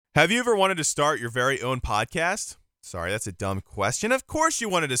Have you ever wanted to start your very own podcast? Sorry, that's a dumb question. Of course you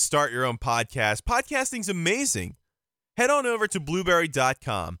wanted to start your own podcast. Podcasting's amazing. Head on over to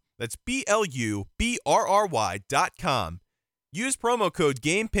blueberry.com. That's BLUBRRY.com. Use promo code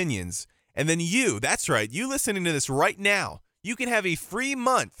Gamepinions, and then that's right, you listening to this right now, you can have a free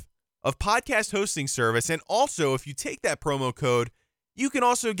month of podcast hosting service, and also if you take that promo code, you can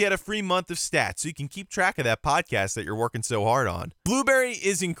also get a free month of stats so you can keep track of that podcast that you're working so hard on. Blueberry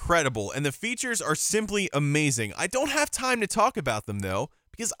is incredible, and the features are simply amazing. I don't have time to talk about them, though,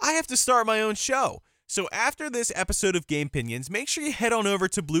 because I have to start my own show. So after this episode of Gamepinions, make sure you head on over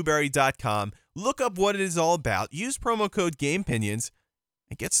to blueberry.com, look up what it is all about, use promo code Gamepinions,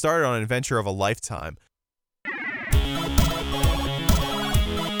 and get started on an adventure of a lifetime.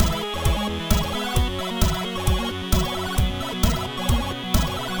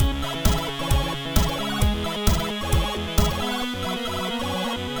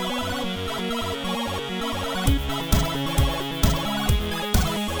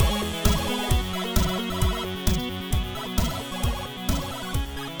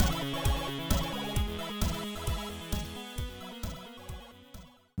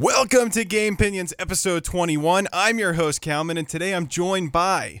 Welcome to Gamepinions episode 21. I'm your host, Calman, and today I'm joined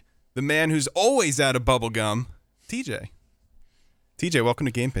by the man who's always out of bubblegum, TJ. TJ, welcome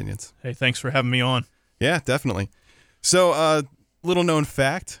to Gamepinions. Hey, thanks for having me on. Yeah, definitely. So, little known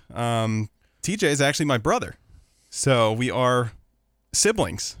fact, TJ is actually my brother. So we are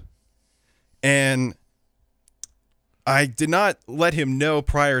siblings. And I did not let him know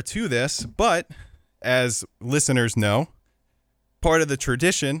prior to this, but as listeners know, part of the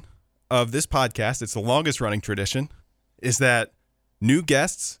tradition of this podcast, it's the longest running tradition, is that new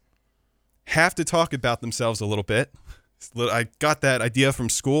guests have to talk about themselves a little bit. I got that idea from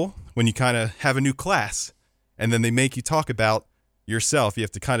school when you kind of have a new class and then they make you talk about yourself. You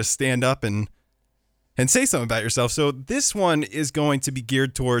have to kind of stand up and say something about yourself. So this one is going to be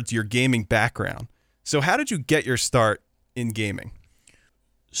geared towards your gaming background. So how did you get your start in gaming?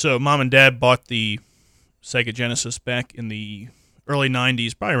 So Mom and Dad bought the Sega Genesis back in the early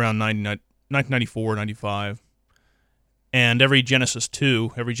 90s, probably around 1994, 95. And every Genesis 2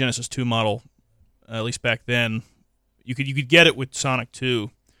 model, at least back then, you could get it with Sonic 2.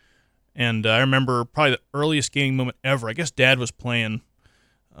 And I remember probably the earliest gaming moment ever. I guess Dad was playing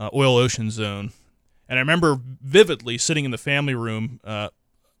Oil Ocean Zone. And I remember vividly sitting in the family room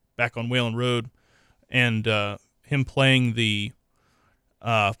back on Whalen Road and him playing the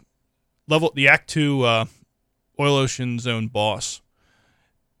Act 2 Oil Ocean Zone boss.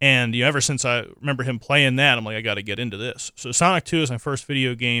 And ever since I remember him playing that, I'm like, I got to get into this. So Sonic 2 is my first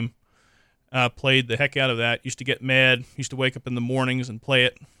video game. Played the heck out of that. Used to get mad. Used to wake up in the mornings and play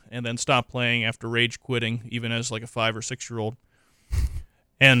it, and then stop playing after rage quitting, even as like a 5 or 6 year old.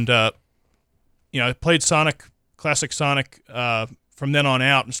 And I played Sonic, classic Sonic, from then on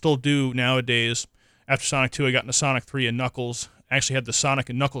out, and still do nowadays. After Sonic 2, I got into Sonic 3 and Knuckles. I actually had the Sonic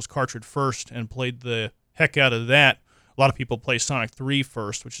and Knuckles cartridge first and played the heck out of that. A lot of people play Sonic 3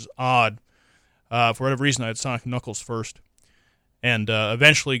 first, which is odd. For whatever reason, I had Sonic and Knuckles first. And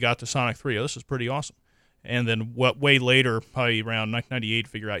eventually got to Sonic 3. Oh, this is pretty awesome. And then way later, probably around 1998,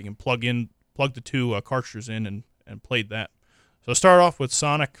 figure out you can plug the two cartridges in and played that. So I started off with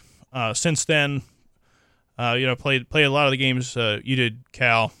Sonic. Since then, played a lot of the games you did,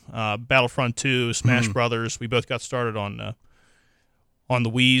 Cal. Battlefront 2, Smash Brothers. We both got started on the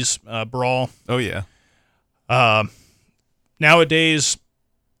Wii's Brawl. Oh, yeah. Nowadays,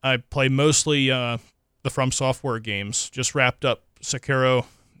 I play mostly the From Software games. Just wrapped up Sekiro,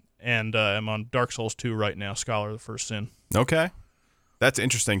 and I'm on Dark Souls 2 right now, Scholar of the First Sin. Okay. That's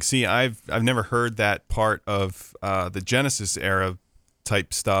interesting. See, I've never heard that part of the Genesis era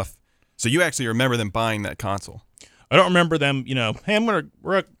type stuff. So you actually remember them buying that console? I don't remember them, hey,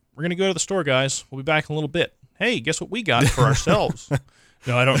 we're gonna go to the store, guys. We'll be back in a little bit. Hey, guess what we got for ourselves?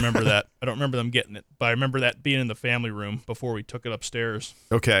 No, I don't remember that. I don't remember them getting it, but I remember that being in the family room before we took it upstairs.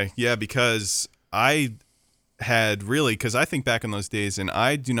 Okay, yeah, because I think back in those days, and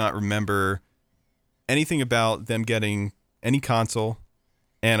I do not remember anything about them getting any console,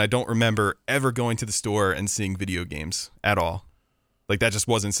 and I don't remember ever going to the store and seeing video games at all. Like, that just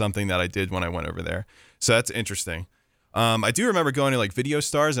wasn't something that I did when I went over there. So that's interesting. I do remember going to like Video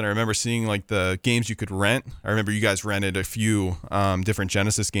Stars, and I remember seeing like the games you could rent. I remember you guys rented a few different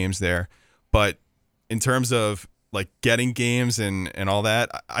Genesis games there. But in terms of like getting games and all that,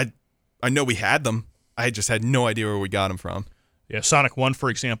 I know we had them. I just had no idea where we got them from. Yeah, Sonic 1, for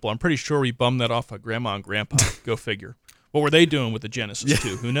example. I'm pretty sure we bummed that off of Grandma and Grandpa. Go figure. What were they doing with the Genesis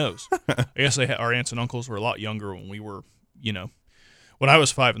 2? Who knows? I guess our aunts and uncles were a lot younger when we were, when I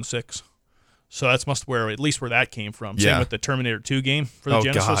was 5 and 6. So that's at least where that came from. Yeah. Same with the Terminator 2 game for the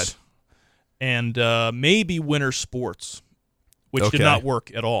Genesis. God. And maybe Winter Sports, which did not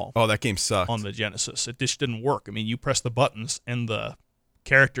work at all. Oh, that game sucked. On the Genesis. It just didn't work. I mean, you press the buttons and the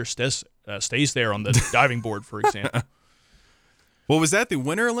character stays there on the diving board, for example. Well, was that the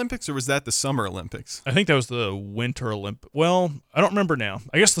Winter Olympics or was that the Summer Olympics? I think that was the Winter Olympics. Well, I don't remember now.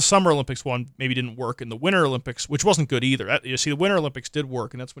 I guess the Summer Olympics one maybe didn't work, and the Winter Olympics, which wasn't good either. You see, the Winter Olympics did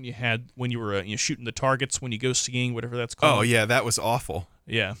work, and that's when you were shooting the targets when you go skiing, whatever that's called. Oh yeah, that was awful.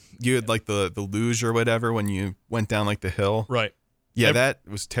 Yeah, you had like the luge or whatever when you went down like the hill. Right. Yeah, that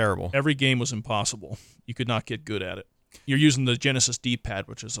was terrible. Every game was impossible. You could not get good at it. You're using the Genesis D-pad,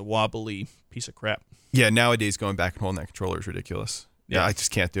 which is a wobbly piece of crap. Yeah, nowadays going back and holding that controller is ridiculous. Yeah, I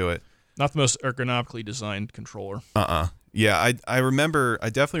just can't do it. Not the most ergonomically designed controller. Yeah, I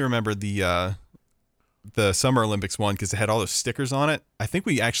definitely remember the Summer Olympics one because it had all those stickers on it. I think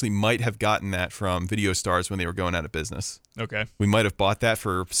we actually might have gotten that from Video Stars when they were going out of business. Okay. We might have bought that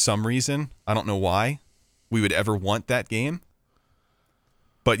for some reason. I don't know why we would ever want that game.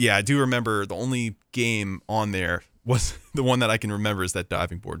 But yeah, I do remember the only game on there was the one that I can remember is that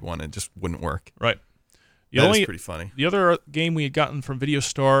diving board one. It just wouldn't work. Right. That was pretty funny. The other game we had gotten from Video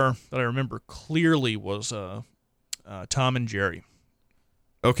Star that I remember clearly was Tom and Jerry.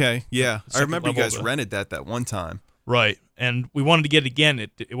 Okay, yeah. I remember you guys level rented that one time. Right, and we wanted to get it again.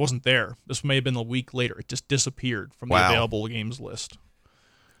 It wasn't there. This may have been a week later. It just disappeared from the available games list.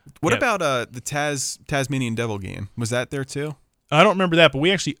 What about the Tasmanian Devil game? Was that there too? I don't remember that, but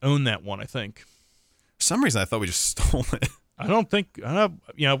we actually own that one, I think. For some reason, I thought we just stole it. I don't think,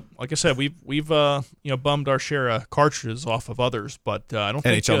 like I said, we've bummed our share of cartridges off of others, but I don't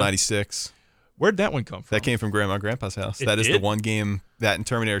think NHL 96. Where'd that one come from? That came from Grandma and Grandpa's house. That is the one game, that and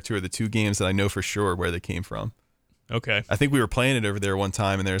Terminator 2 are the two games that I know for sure where they came from. Okay. I think we were playing it over there one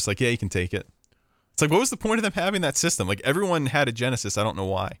time, and they're just like, yeah, you can take it. It's like, what was the point of them having that system? Like, everyone had a Genesis. I don't know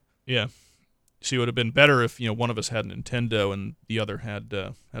why. Yeah. See, it would have been better if one of us had a Nintendo and the other had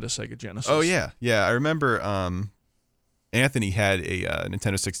a Sega Genesis. Oh, yeah. Yeah, I remember Anthony had a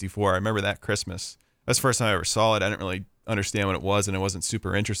Nintendo 64. I remember that Christmas. That's the first time I ever saw it. I didn't really understand what it was, and I wasn't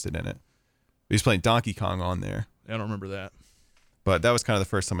super interested in it. He was playing Donkey Kong on there. I don't remember that. But that was kind of the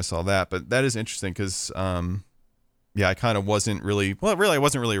first time I saw that. But that is interesting because, I kind of wasn't really, I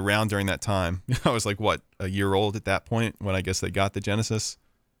wasn't really around during that time. I was like, a year old at that point when I guess they got the Genesis.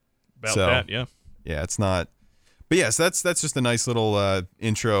 About that, yeah. Yeah, it's not. But yes, that's just a nice little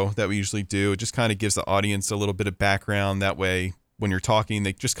intro that we usually do. It just kind of gives the audience a little bit of background. That way, when you're talking,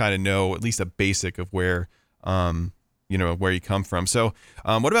 they just kind of know at least a basic of where, where you come from. So,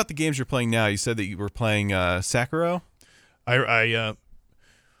 what about the games you're playing now? You said that you were playing Sekiro. I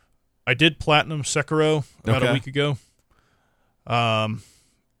did platinum Sekiro about a week ago.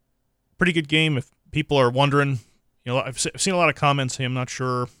 Pretty good game. If people are wondering, I've seen a lot of comments saying I'm not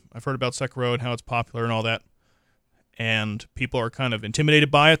sure. I've heard about Sekiro and how it's popular and all that. And people are kind of intimidated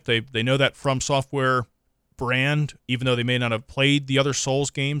by it. They know that From Software brand, even though they may not have played the other Souls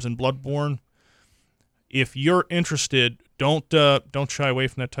games and Bloodborne. If you're interested, don't shy away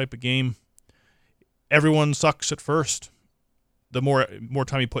from that type of game. Everyone sucks at first. The more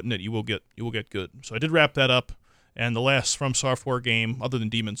time you put in it, you will get good. So I did wrap that up, and the last From Software game, other than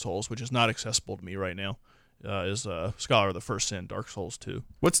Demon Souls, which is not accessible to me right now, is Scholar of the First Sin, Dark Souls 2.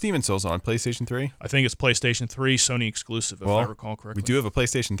 What's Demon Souls on? PlayStation 3? I think it's PlayStation 3, Sony exclusive, if I recall correctly. We do have a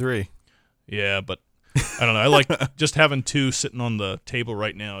PlayStation 3. Yeah, but I don't know. I like just having two sitting on the table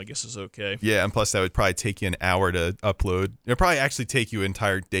right now, I guess is okay. Yeah, and plus that would probably take you an hour to upload. It'd probably actually take you an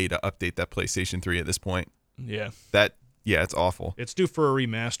entire day to update that PlayStation 3 at this point. Yeah. It's awful. It's due for a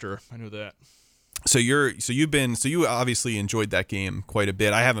remaster. I know that. So you obviously enjoyed that game quite a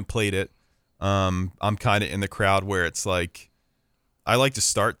bit. I haven't played it. I'm kind of in the crowd where it's like I like to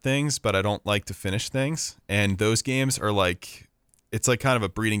start things, but I don't like to finish things. And those games are it's like kind of a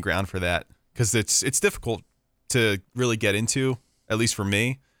breeding ground for that because it's difficult to really get into, at least for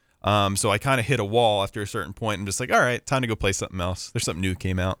me. So I kind of hit a wall after a certain point. I'm just like, all right, time to go play something else. There's something new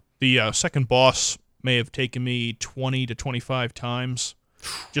came out. The second boss may have taken me 20 to 25 times.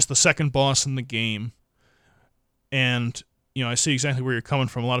 Just the second boss in the game. And I see exactly where you're coming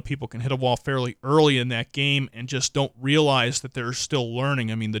from. A lot of people can hit a wall fairly early in that game and just don't realize that they're still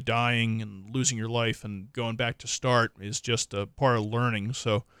learning. I mean, the dying and losing your life and going back to start is just a part of learning.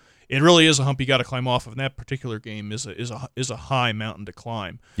 So it really is a hump you got to climb off of. And that particular game is a high mountain to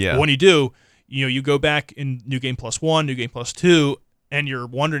climb. Yeah. But when you do, you go back in New Game Plus 1, New Game Plus 2, and you're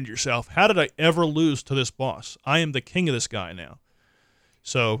wondering to yourself, how did I ever lose to this boss? I am the king of this guy now.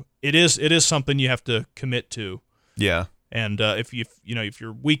 So it is something you have to commit to. Yeah. And if if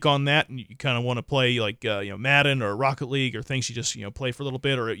you're weak on that and you kind of want to play like Madden or Rocket League or things you just play for a little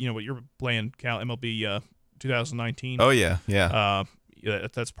bit, or what you're playing, Cal MLB 2019. Oh yeah.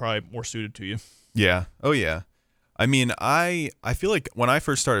 That's probably more suited to you. Yeah. Oh yeah. I mean, I feel like when I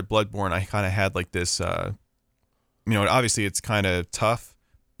first started Bloodborne, I kind of had like this. Obviously it's kind of tough,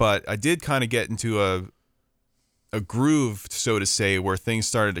 but I did kind of get into a groove, so to say, where things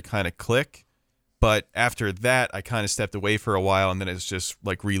started to kind of click. But after that, I kind of stepped away for a while, and then it's just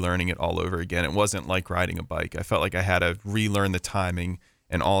like relearning it all over again. It wasn't like riding a bike. I felt like I had to relearn the timing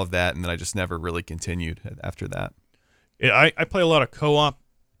and all of that, and then I just never really continued after that. Yeah, I play a lot of co-op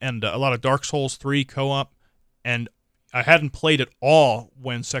and a lot of Dark Souls 3 co-op, and I hadn't played it all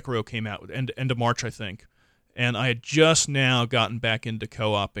when Sekiro came out, end of March, I think. And I had just now gotten back into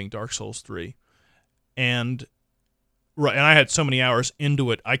co-oping Dark Souls 3. And I had so many hours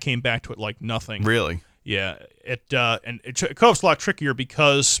into it, I came back to it like nothing. Really? Yeah. Co-op's a lot trickier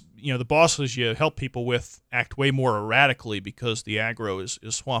because, the bosses you help people with act way more erratically because the aggro is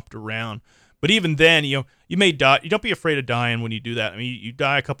swapped around. But even then, you may die. You don't be afraid of dying when you do that. I mean, you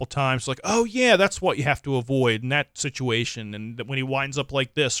die a couple times, like, oh yeah, that's what you have to avoid in that situation. And when he winds up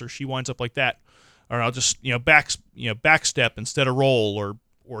like this or she winds up like that, or I'll just backstep instead of roll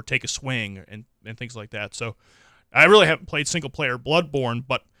or take a swing and things like that. So I really haven't played single player Bloodborne,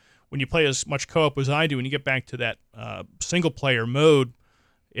 but when you play as much co-op as I do, and you get back to that single player mode,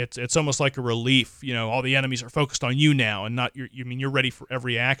 it's almost like a relief. All the enemies are focused on you now, and not you're ready for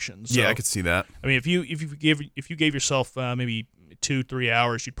every action. So, yeah, I could see that. I mean, if you gave yourself maybe 2-3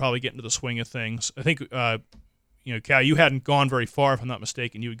 hours, you'd probably get into the swing of things. I think Cal, you hadn't gone very far, if I'm not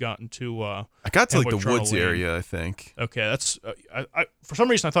mistaken. You had gotten to I got to Hemwick like the woods Lane. area, I think. Okay, that's I for some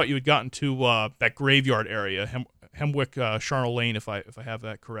reason I thought you had gotten to that graveyard area, Hemwick Charnel Lane, if I have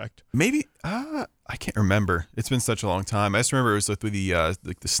that correct. Maybe I can't remember. It's been such a long time. I just remember it was with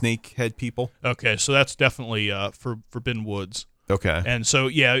the snake head people. Okay, so that's definitely for Forbidden Woods. Okay. And so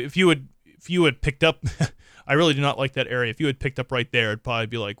yeah, if you had picked up, I really do not like that area. If you had picked up right there, it'd probably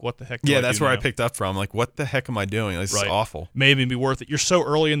be like, what the heck? Yeah, that's where now? I picked up from. Like, what the heck am I doing? This is awful. Maybe it'd be worth it. You're so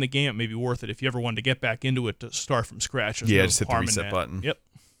early in the game, it may be worth it if you ever wanted to get back into it to start from scratch. There's no just hit the harm in reset that. button. Yep.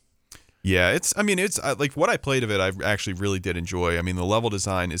 Yeah, it's like what I played of it, I actually really did enjoy. I mean, the level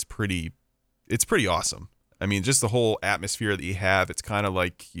design is pretty awesome. I mean, just the whole atmosphere that you have, it's kind of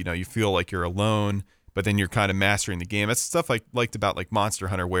like, you feel like you're alone, but then you're kind of mastering the game. That's stuff I liked about like Monster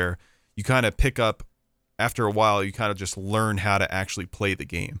Hunter, where you kind of pick up, after a while, you kind of just learn how to actually play the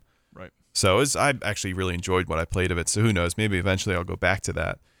game. Right. So I actually really enjoyed what I played of it. So who knows? Maybe eventually I'll go back to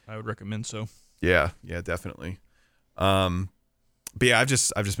that. I would recommend so. Yeah, definitely. But yeah, I've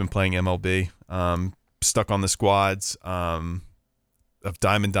just been playing MLB. Stuck on the squads of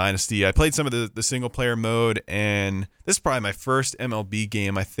Diamond Dynasty. I played some of the single player mode, and this is probably my first MLB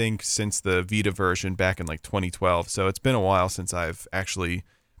game, I think, since the Vita version back in like 2012. So it's been a while since I've actually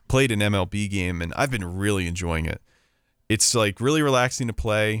played an MLB game, and I've been really enjoying it. It's like really relaxing to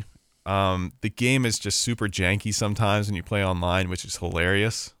play. The game is just super janky sometimes when you play online, which is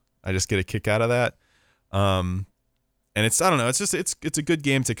hilarious. I just get a kick out of that. And I don't know, it's a good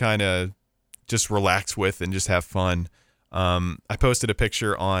game to kind of just relax with and just have fun. I posted a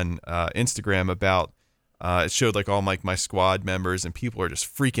picture on Instagram about it showed like all my squad members, and people are just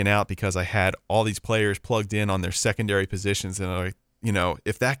freaking out because I had all these players plugged in on their secondary positions, and like,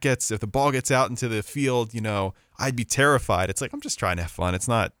 if the ball gets out into the field, I'd be terrified. It's like, I'm just trying to have fun. It's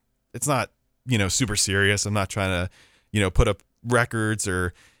not super serious. I'm not trying to, put up records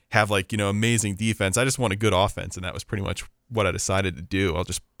or have like, amazing defense. I just want a good offense. And that was pretty much what I decided to do. I'll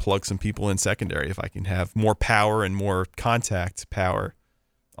just plug some people in secondary if I can have more power and more contact power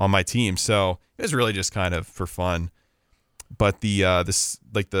on my team. So it was really just kind of for fun. But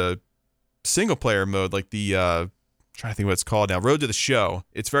the single player mode, like trying to think what it's called now, Road to the Show.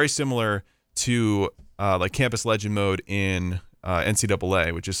 It's very similar to like Campus Legend mode in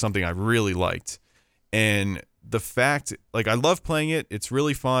NCAA, which is something I really liked. And the fact, like, I love playing it. It's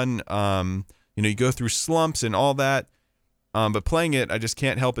really fun. You go through slumps and all that. But playing it, I just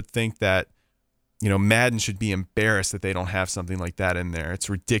can't help but think that, Madden should be embarrassed that they don't have something like that in there. It's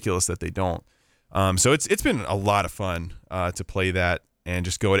ridiculous that they don't. So it's been a lot of fun to play that and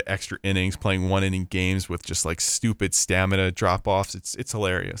just go to extra innings, playing 1-inning games with just like stupid stamina drop-offs. It's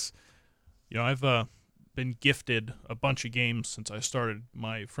hilarious. I've been gifted a bunch of games since I started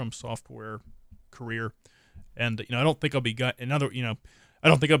my From Software career, and I don't think I'll be I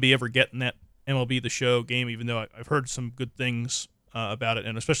don't think I'll be ever getting that MLB The Show game, even though I've heard some good things about it,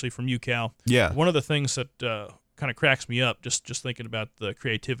 and especially from you, Cal. Yeah. One of the things that kind of cracks me up, just thinking about the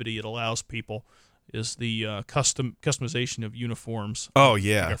creativity it allows people, is the customization of uniforms. Oh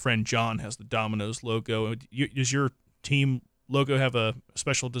yeah. Like our friend John has the Domino's logo. Does your team logo have a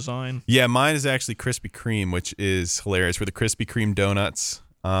special design? Yeah, mine is actually Krispy Kreme, which is hilarious. For the Krispy Kreme donuts,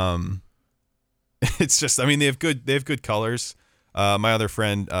 it's just, I mean, they have good colors. My other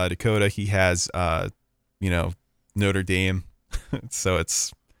friend Dakota, he has Notre Dame, so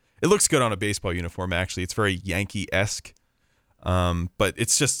it looks good on a baseball uniform. Actually, it's very Yankee-esque. But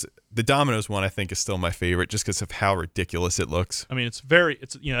it's just the Domino's one I think is still my favorite, just because of how ridiculous it looks. I mean, it's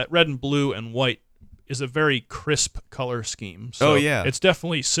that red and blue and white is a very crisp color scheme. So oh yeah, it's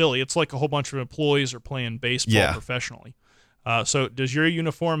definitely silly. It's like a whole bunch of employees are playing baseball professionally. So does your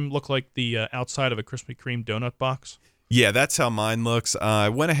uniform look like the outside of a Krispy Kreme donut box? Yeah, that's how mine looks. I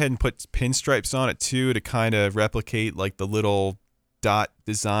went ahead and put pinstripes on it too to kind of replicate like the little dot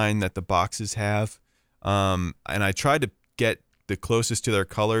design that the boxes have. And I tried to get the closest to their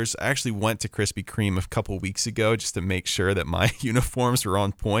colors. I actually went to Krispy Kreme a couple weeks ago just to make sure that my uniforms were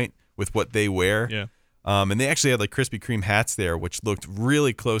on point with what they wear. Yeah. And they actually had like Krispy Kreme hats there, which looked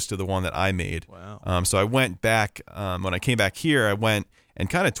really close to the one that I made. Wow. So I went back, when I came back here, I went and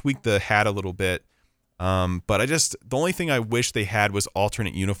kind of tweaked the hat a little bit. But the only thing I wish they had was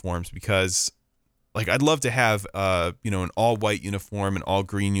alternate uniforms, because like I'd love to have, an all white uniform, an all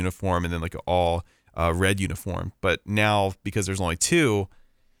green uniform, and then like an all red uniform. But now, because there's only two,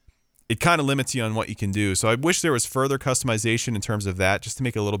 it kind of limits you on what you can do. So I wish there was further customization in terms of that, just to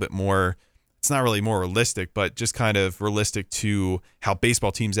make it a little bit more, it's not really more realistic, but just kind of realistic to how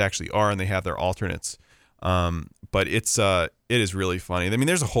baseball teams actually are, and they have their alternates. But it is really funny. I mean,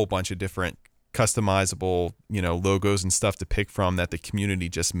 there's a whole bunch of different customizable, logos and stuff to pick from that the community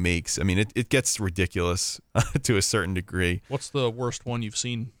just makes. I mean, it gets ridiculous to a certain degree. What's the worst one you've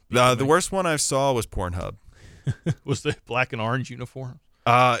seen? The worst one I saw was Pornhub. Was the black and orange uniform?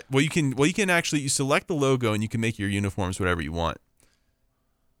 You can actually, you select the logo and you can make your uniforms whatever you want.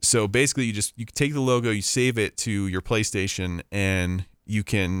 So basically you take the logo, you save it to your PlayStation, and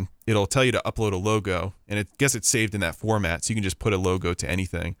it'll tell you to upload a logo, and it's saved in that format, so you can just put a logo to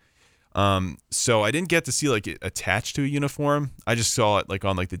anything. So I didn't get to see like it attached to a uniform. I just saw it like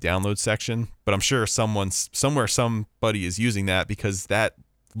on like the download section, but I'm sure somebody is using that, because that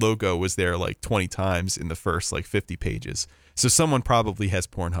logo was there like 20 times in the first like 50 pages. So someone probably has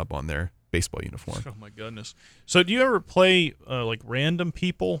Pornhub on their baseball uniform. Oh my goodness. So do you ever play like random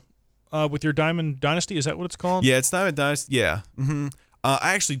people with your Diamond Dynasty? Is that what it's called? Yeah, it's Diamond Dynasty. Yeah. Mm-hmm.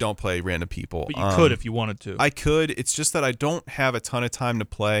 I actually don't play random people. But you could if you wanted to. I could. It's just that I don't have a ton of time to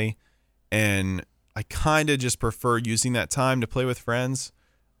play, and I kind of just prefer using that time to play with friends.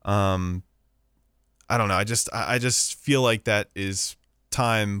 I don't know. I just feel like that is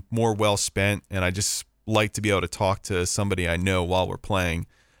time more well spent, and I just like to be able to talk to somebody I know while we're playing,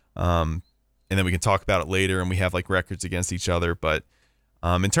 and then we can talk about it later, and we have like records against each other. But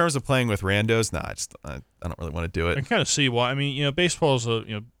in terms of playing with randos, I don't really want to do it. I kind of see why. I mean, baseball is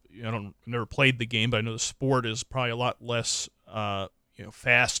I've never played the game, but I know the sport is probably a lot less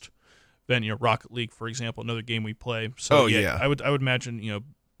fast than Rocket League, for example, another game we play. So yeah. I would imagine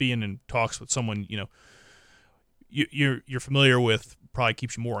being in talks with someone you're familiar with probably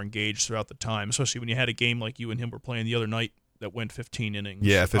keeps you more engaged throughout the time, especially when you had a game like you and him were playing the other night that went 15 innings.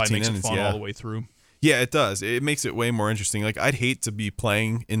 Yeah, it 15 makes innings, it fun yeah. all the way through. Yeah, it does. It makes it way more interesting. Like, I'd hate to be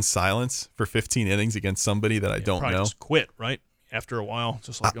playing in silence for 15 innings against somebody that I don't know. Just quit, right? After a while, it's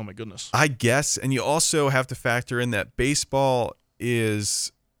just like, oh my goodness. I guess. And you also have to factor in that baseball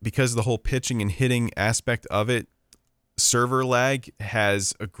is, because of the whole pitching and hitting aspect of it, server lag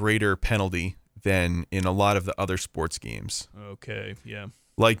has a greater penalty than in a lot of the other sports games. Okay, yeah.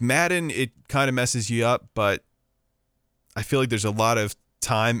 Like Madden, it kind of messes you up, but I feel like there's a lot of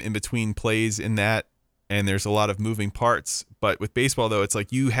time in between plays in that, and there's a lot of moving parts. But with baseball, though, it's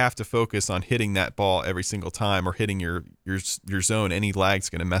like you have to focus on hitting that ball every single time, or hitting your zone. Any lag's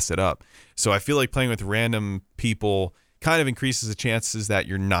going to mess it up. So I feel like playing with random people kind of increases the chances that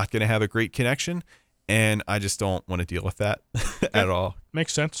you're not going to have a great connection, and I just don't want to deal with that at all.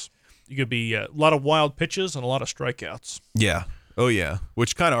 Makes sense. You could be a lot of wild pitches and a lot of strikeouts. Yeah. Oh yeah.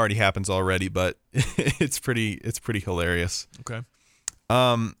 Which kind of already happens already, but it's pretty hilarious. Okay.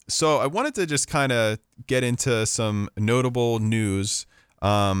 So I wanted to just kind of get into some notable news.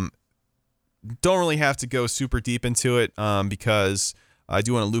 Don't really have to go super deep into it, because I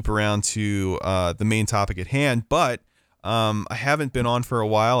do want to loop around to the main topic at hand, but I haven't been on for a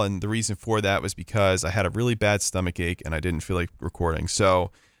while, and the reason for that was because I had a really bad stomach ache and I didn't feel like recording.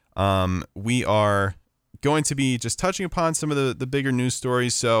 So we are going to be just touching upon some of the bigger news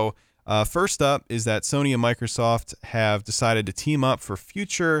stories. So first up is that Sony and Microsoft have decided to team up for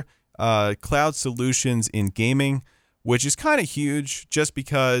future cloud solutions in gaming, which is kind of huge just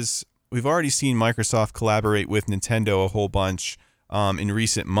because we've already seen Microsoft collaborate with Nintendo a whole bunch in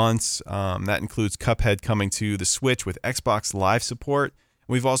recent months. That includes Cuphead coming to the Switch with Xbox Live support.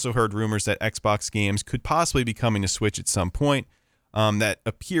 We've also heard rumors that Xbox games could possibly be coming to Switch at some point. That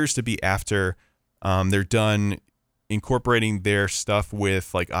appears to be after they're done incorporating their stuff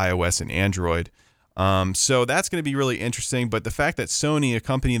with like iOS and Android. So that's going to be really interesting. But the fact that Sony, a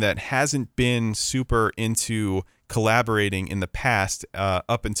company that hasn't been super into collaborating in the past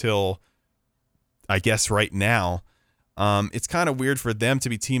up until, I guess, right now, it's kind of weird for them to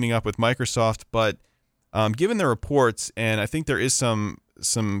be teaming up with Microsoft. But given the reports, and I think there is some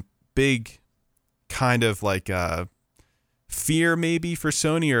big kind of like fear maybe for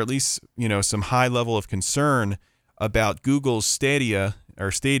Sony, or at least, you know, some high level of concern about Google's Stadia,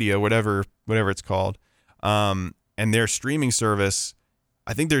 whatever it's called, and their streaming service.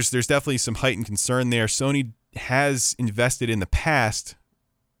 I think there's definitely some heightened concern there. Sony has invested in the past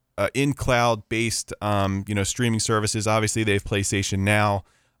in cloud-based streaming services. Obviously, they have PlayStation Now,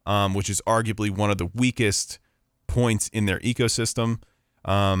 which is arguably one of the weakest points in their ecosystem.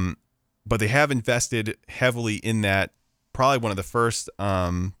 But they have invested heavily in that. Probably one of the first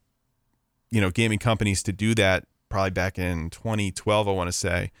gaming companies to do that, probably back in 2012, I want to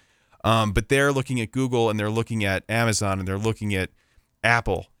say. But they're looking at Google, and they're looking at Amazon, and they're looking at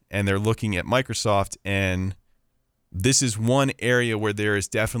Apple, and they're looking at Microsoft, and this is one area where there is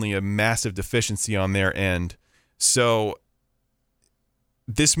definitely a massive deficiency on their end. So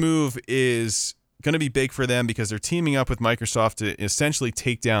this move is going to be big for them because they're teaming up with Microsoft to essentially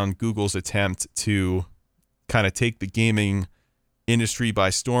take down Google's attempt to kind of take the gaming industry by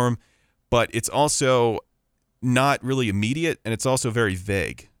storm. But it's also not really immediate, and it's also very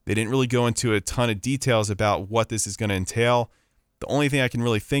vague. They didn't really go into a ton of details about what this is going to entail. The only thing I can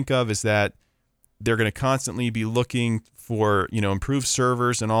really think of is that they're going to constantly be looking for, improved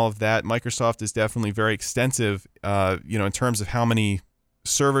servers and all of that. Microsoft is definitely very extensive, in terms of how many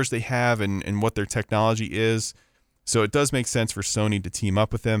servers they have and what their technology is. So it does make sense for Sony to team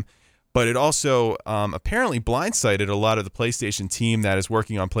up with them. But it also apparently blindsided a lot of the PlayStation team that is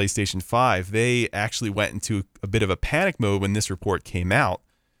working on PlayStation 5. They actually went into a bit of a panic mode when this report came out.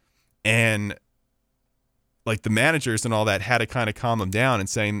 And like the managers and all that had to kind of calm them down and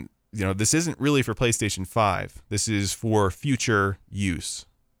saying, this isn't really for PlayStation 5. This is for future use.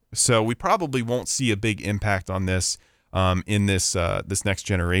 So we probably won't see a big impact on this in this next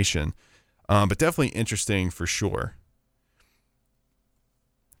generation. But definitely interesting for sure.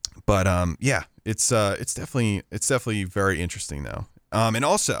 But it's definitely very interesting though. And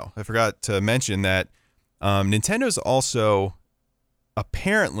also, I forgot to mention that Nintendo's also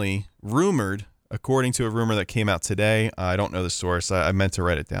apparently rumored, according to a rumor that came out today. I don't know the source. I meant to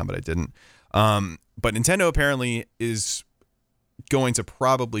write it down, but I didn't. But Nintendo apparently is going to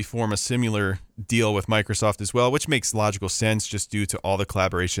probably form a similar deal with Microsoft as well, which makes logical sense just due to all the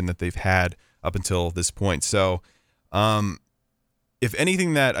collaboration that they've had up until this point. So, if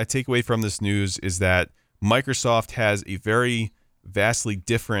anything that I take away from this news is that Microsoft has a very vastly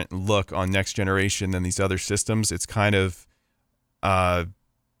different look on next generation than these other systems. It's kind of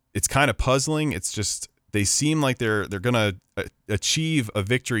puzzling. It's just they seem like they're gonna achieve a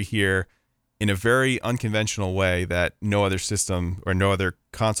victory here in a very unconventional way that no other system or no other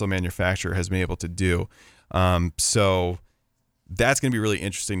console manufacturer has been able to do. So that's gonna be really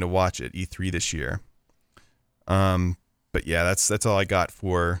interesting to watch at E3 this year. But yeah, that's all I got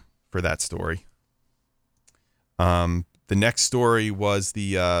for that story. The next story was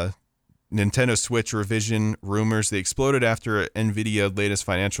the Nintendo Switch revision rumors. They exploded after NVIDIA latest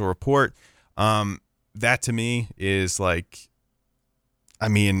financial report. That to me is like,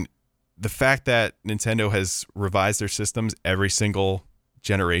 the fact that Nintendo has revised their systems every single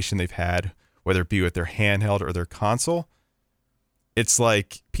generation they've had, whether it be with their handheld or their console, it's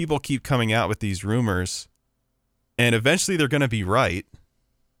like people keep coming out with these rumors and eventually they're going to be right.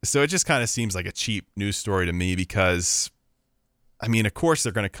 So it just kind of seems like a cheap news story to me because, of course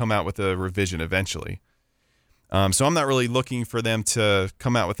they're going to come out with a revision eventually. So I'm not really looking for them to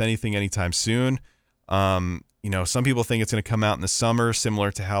come out with anything anytime soon. Some people think it's going to come out in the summer,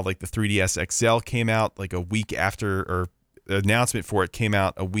 similar to how like the 3DS XL came out like a week after, or the announcement for it came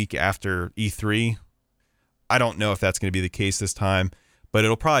out a week after E3. I don't know if that's going to be the case this time, but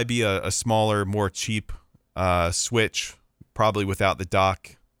it'll probably be a smaller, more cheap Switch, probably without the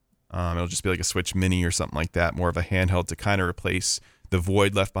dock. It'll just be like a Switch Mini or something like that, more of a handheld to kind of replace the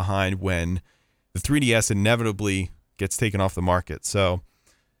void left behind when the 3DS inevitably gets taken off the market. So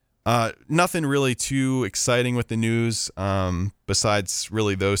Nothing really too exciting with the news, besides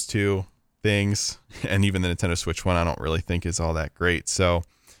really those two things, and even the Nintendo Switch one I don't really think is all that great. So,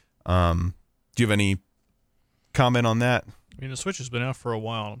 do you have any comment on that? I mean, the Switch has been out for a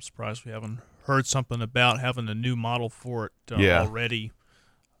while, and I'm surprised we haven't heard something about having a new model for it already.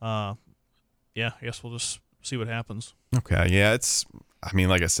 I guess we'll just see what happens. Okay, yeah, I mean,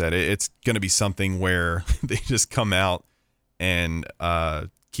 like I said, it's going to be something where they just come out and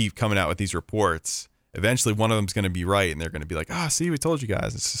keep coming out with these reports. Eventually, one of them's going to be right, and they're going to be like, see, we told you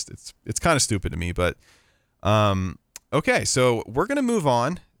guys. It's kind of stupid to me, but okay, so we're going to move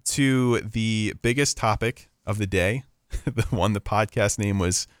on to the biggest topic of the day, the one the podcast name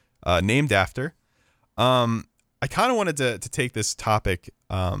was named after. I kind of wanted to take this topic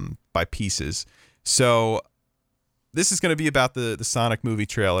by pieces. So this is going to be about the Sonic movie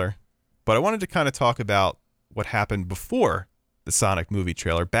trailer, but I wanted to kind of talk about what happened before the Sonic movie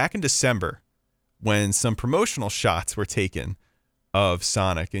trailer back in December when some promotional shots were taken of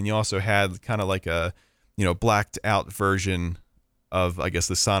Sonic, and you also had kind of like a, blacked out version of, I guess,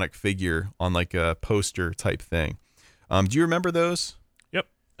 the Sonic figure on like a poster type thing. Do you remember those? Yep.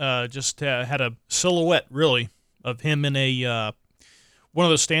 Just had a silhouette, really, of him in a one of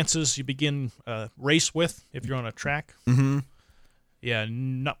those stances you begin a race with if you're on a track. Mm-hmm. Yeah,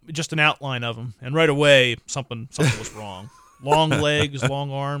 just an outline of him, and right away something was wrong. Long legs,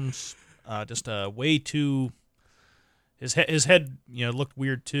 long arms, just way too. His head, looked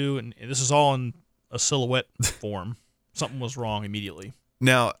weird too, and this is all in a silhouette form. Something was wrong immediately.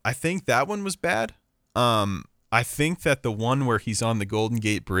 Now, I think that one was bad. I think that the one where he's on the Golden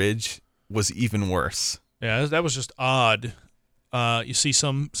Gate Bridge was even worse. Yeah, that was just odd. You see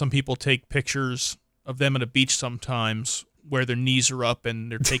some people take pictures of them at a beach sometimes where their knees are up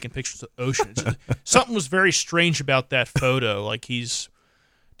and they're taking pictures of the ocean. Something was very strange about that photo. Like he's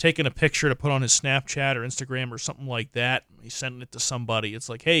taking a picture to put on his Snapchat or Instagram or something like that. He's sending it to somebody. It's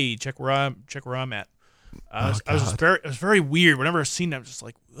like, hey, check where I'm at. It was very weird. Whenever I've seen that, I'm just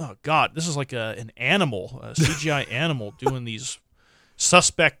like, oh God, this is like an animal, a CGI animal doing these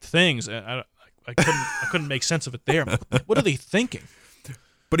suspect things. And I couldn't make sense of it there. What are they thinking?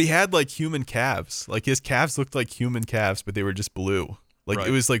 But he had like human calves. Like his calves looked like human calves, but they were just blue. Like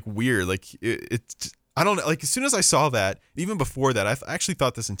It was like weird. Like I don't know. Like as soon as I saw that, even before that, I actually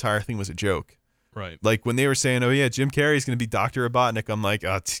thought this entire thing was a joke. Right. Like when they were saying, "Oh yeah, Jim Carrey's going to be Dr. Robotnik," I'm like,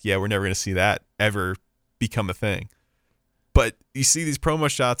 yeah, we're never going to see that ever become a thing. But you see these promo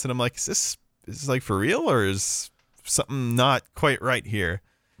shots, and I'm like, is this like for real, or is something not quite right here?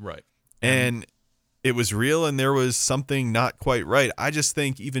 Right. And it was real, and there was something not quite right. I just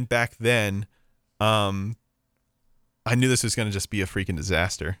think even back then, I knew this was going to just be a freaking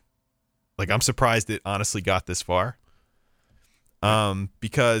disaster. Like, I'm surprised it honestly got this far.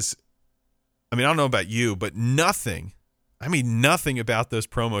 Because, I mean, I don't know about you, but nothing about those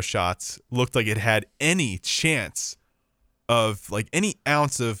promo shots looked like it had any chance of, like, any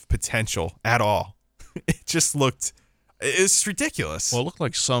ounce of potential at all. It's ridiculous. Well, it looked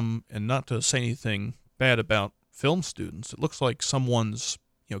like and not to say anything bad about film students, it looks like someone's,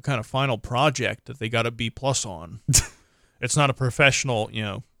 kind of final project that they got a B+ on. It's not a professional,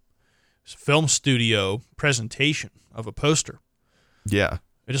 film studio presentation of a poster. Yeah.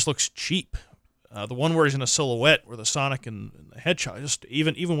 It just looks cheap. The one where he's in a silhouette where the Sonic and the headshot, just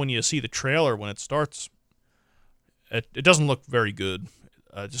even when you see the trailer when it starts, it doesn't look very good.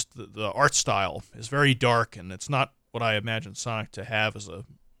 Just the art style is very dark, and it's not what I imagine Sonic to have as a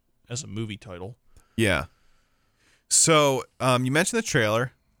movie title. Yeah. So you mentioned the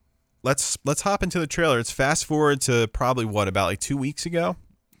trailer. Let's hop into the trailer. It's fast forward to probably about like 2 weeks ago,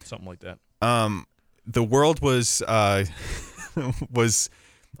 something like that. The world was was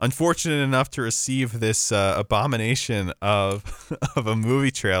unfortunate enough to receive this abomination of a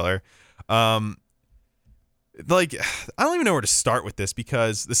movie trailer. Like, I don't even know where to start with this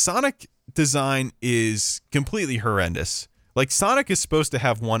because the Sonic design is completely horrendous. Like, Sonic is supposed to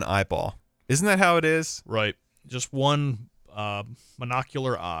have one eyeball. Isn't that how it is? Right. Just one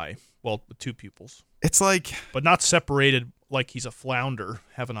monocular eye. Well, with two pupils. It's like... But not separated like he's a flounder,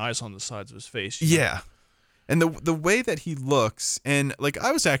 having eyes on the sides of his face. Yeah. And the way that he looks, and, like,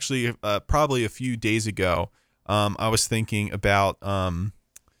 I was actually probably a few days ago, I was thinking about...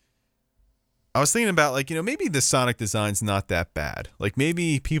 like, maybe the Sonic design's not that bad. Like,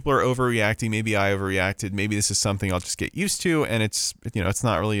 maybe people are overreacting. Maybe I overreacted. Maybe this is something I'll just get used to, and it's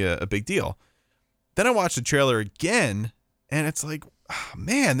not really a big deal. Then I watched the trailer again, and it's like, oh,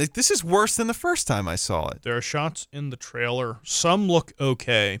 man, this is worse than the first time I saw it. There are shots in the trailer. Some look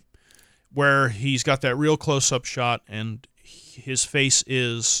okay, where he's got that real close-up shot, and his face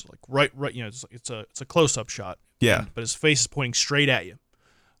is like right. You know, it's a close up shot. Yeah. But his face is pointing straight at you.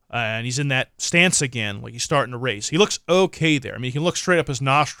 And he's in that stance again, like he's starting to race. He looks okay there. I mean, he can look straight up his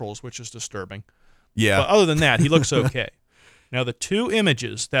nostrils, which is disturbing. Yeah. But other than that, he looks okay. Now, the two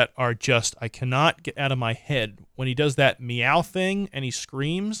images that are just, I cannot get out of my head, when he does that meow thing and he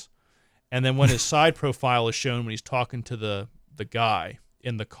screams, and then when his side profile is shown when he's talking to the guy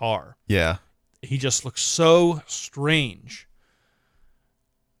in the car. Yeah. He just looks so strange.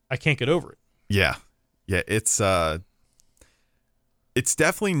 I can't get over it. Yeah. Yeah, it's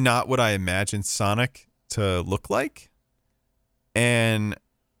definitely not what I imagined Sonic to look like. And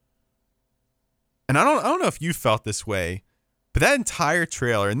I don't know if you felt this way, but that entire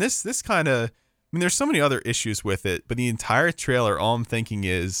trailer, and this kind of, I mean, there's so many other issues with it, but the entire trailer, all I'm thinking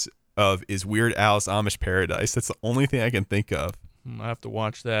is Weird Al's Amish Paradise. That's the only thing I can think of. I have to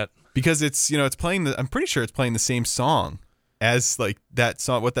watch that. Because it's playing I'm pretty sure it's playing the same song as like that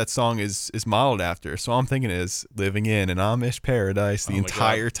song, what that song is modeled after. So all I'm thinking is living in an Amish paradise the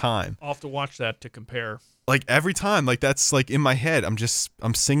entire time. I'll have to watch that to compare. Like every time, like that's like in my head,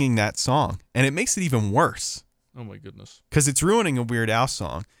 I'm singing that song, and it makes it even worse. Oh my goodness. Because it's ruining a Weird Al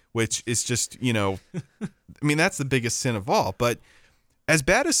song, which is just, I mean, that's the biggest sin of all. But as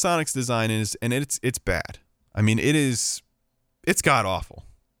bad as Sonic's design is, and it's bad. I mean, it's god awful.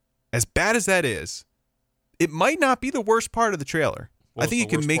 As bad as that is, it might not be the worst part of the trailer. I think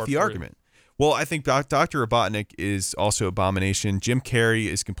you can make the argument. Well, I think Dr. Robotnik is also abomination. Jim Carrey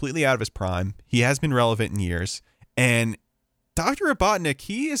is completely out of his prime. He has been relevant in years. And Dr. Robotnik,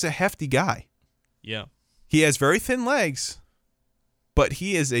 he is a hefty guy. Yeah. He has very thin legs, but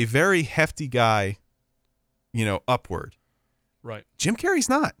he is a very hefty guy, upward. Right. Jim Carrey's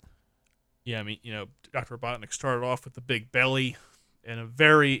not. Yeah, I mean, Dr. Robotnik started off with the big belly and a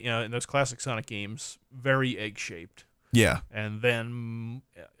very, in those classic Sonic games, very egg-shaped. Yeah. And then,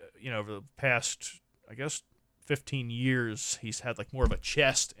 over the past, I guess, 15 years, he's had like more of a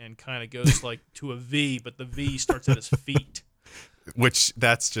chest and kind of goes like to a V, but the V starts at his feet. Which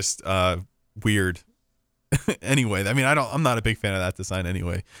that's just weird. Anyway, I mean, I'm not a big fan of that design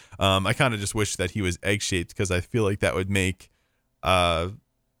anyway. I kind of just wish that he was egg-shaped because I feel like that would make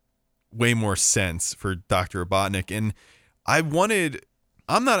way more sense for Dr. Robotnik. And I'm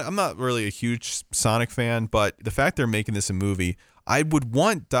not really a huge Sonic fan, but the fact they're making this a movie, I would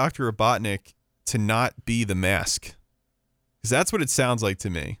want Dr. Robotnik to not be the mask. Because that's what it sounds like to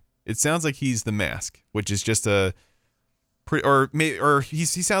me. It sounds like he's the mask, which is just he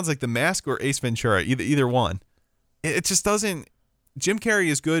sounds like the mask or Ace Ventura, either one. It just doesn't. Jim Carrey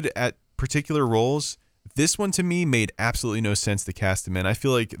is good at particular roles. This one to me made absolutely no sense to cast him in. I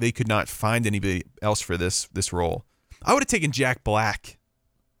feel like they could not find anybody else for this role. I would have taken Jack Black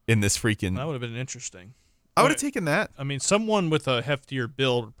in this freaking. That would have been interesting. I would have taken that. I mean, someone with a heftier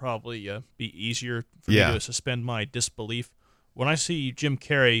build would probably be easier for me to suspend my disbelief. When I see Jim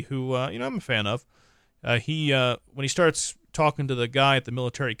Carrey, who I'm a fan of, when he starts talking to the guy at the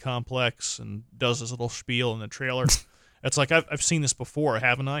military complex and does his little spiel in the trailer, it's like I've seen this before,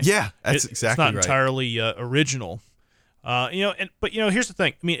 haven't I? Yeah, that's exactly right. It's not entirely original. But here's the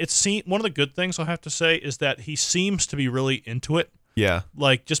thing. I mean, one of the good things I'll have to say is that he seems to be really into it. Yeah.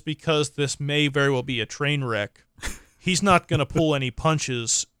 Like, just because this may very well be a train wreck, he's not going to pull any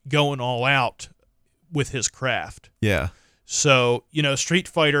punches going all out with his craft. Yeah. So, Street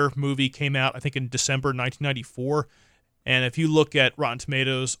Fighter movie came out, I think, in December 1994. And if you look at Rotten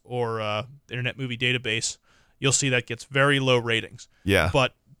Tomatoes or Internet Movie Database, you'll see that gets very low ratings. Yeah.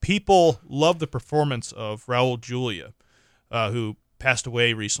 But people love the performance of Raul Julia, who passed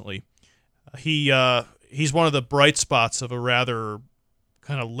away recently. He's one of the bright spots of a rather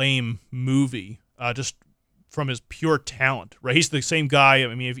kind of lame movie, just from his pure talent, right? He's the same guy.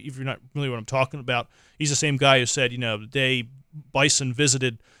 I mean, if you're not familiar with what I'm talking about, he's the same guy who said, the day Bison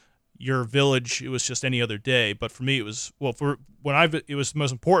visited your village, it was just any other day. But for me, it was, it was the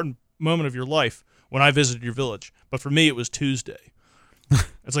most important moment of your life when I visited your village. But for me, it was Tuesday.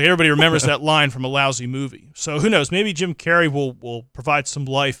 It's like everybody remembers that line from a lousy movie. So who knows? Maybe Jim Carrey will provide some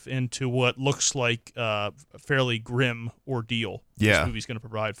life into what looks like a fairly grim ordeal this movie's going to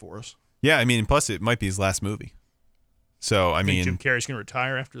provide for us. Yeah, I mean, plus it might be his last movie. So, I mean, Jim Carrey's going to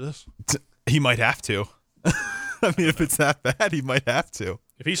retire after this? He might have to. I mean, if it's that bad, he might have to.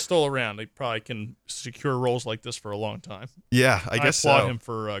 If he's still around, he probably can secure roles like this for a long time. Yeah, I guess so. I applaud him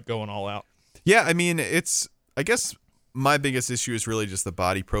for going all out. Yeah, I mean, I guess my biggest issue is really just the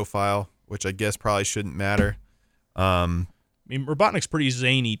body profile, which I guess probably shouldn't matter. I mean, Robotnik's pretty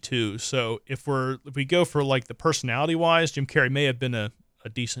zany too. So if we go for like the personality wise, Jim Carrey may have been a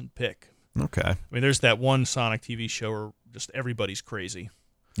decent pick. Okay. I mean, there's that one Sonic TV show where just everybody's crazy,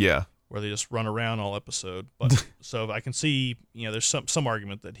 Yeah. where they just run around all episode. But so I can see, there's some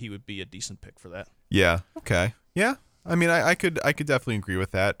argument that he would be a decent pick for that. Yeah. Okay. Yeah. I mean, I could definitely agree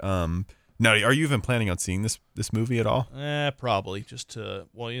with that. Now, are you even planning on seeing this movie at all? Probably just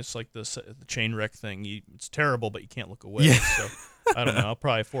it's like the chain wreck thing. It's terrible, but you can't look away. Yeah. So I don't know. I'll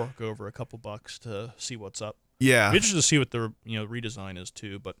probably fork over a couple bucks to see what's up. Yeah. I'm interested to see what the redesign is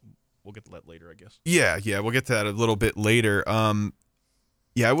too, but we'll get to that later, I guess. Yeah. We'll get to that a little bit later.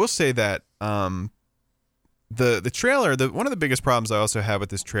 Yeah, I will say that the trailer, one of the biggest problems I also have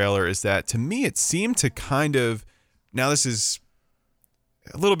with this trailer is that to me it seemed to kind of, now this is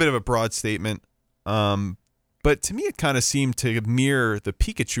a little bit of a broad statement, but to me it kind of seemed to mirror the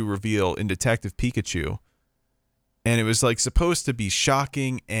Pikachu reveal in Detective Pikachu. And it was like supposed to be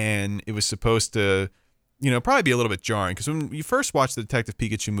shocking, and it was supposed to, probably be a little bit jarring, because when you first watch the Detective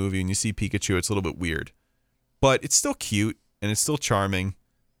Pikachu movie and you see Pikachu, it's a little bit weird. But it's still cute, and it's still charming,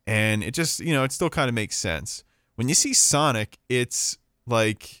 and it just, it still kind of makes sense. When you see Sonic, it's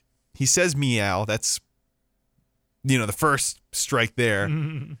like, he says meow, that's, the first strike there,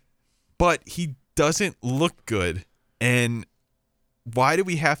 but he doesn't look good. And why do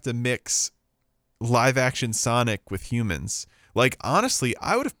we have to mix live action Sonic with humans? Like, honestly,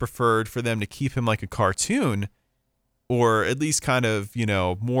 I would have preferred for them to keep him like a cartoon, or at least kind of,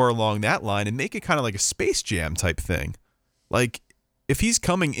 more along that line, and make it kind of like a Space Jam type thing. Like, if he's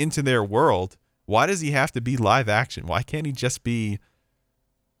coming into their world, why does he have to be live action? Why can't he just be,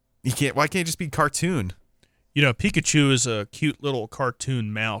 why can't he just be cartoon? Pikachu is a cute little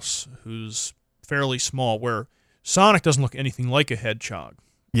cartoon mouse who's fairly small, where Sonic doesn't look anything like a hedgehog.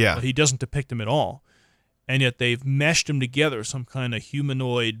 Yeah. But he doesn't depict him at all. And yet they've meshed him together, some kind of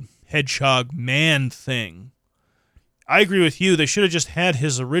humanoid hedgehog man thing. I agree with you. They should have just had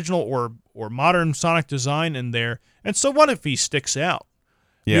his original or modern Sonic design in there. And so what if he sticks out?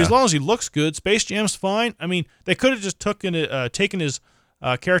 Yeah. I mean, as long as he looks good, Space Jam's fine. I mean, they could have just taken his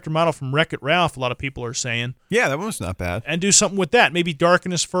character model from Wreck-It Ralph, a lot of people are saying. Yeah, that one was not bad. And do something with that. Maybe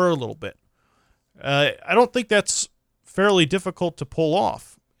darken his fur a little bit. I don't think that's fairly difficult to pull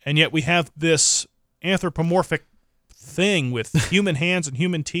off. And yet we have this anthropomorphic thing with human hands and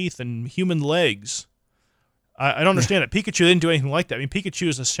human teeth and human legs. I don't understand it. Pikachu didn't do anything like that. I mean, Pikachu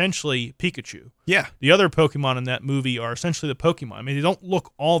is essentially Pikachu. Yeah. The other Pokemon in that movie are essentially the Pokemon. I mean, they don't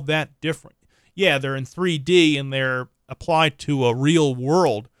look all that different. Yeah, they're in 3D and they're applied to a real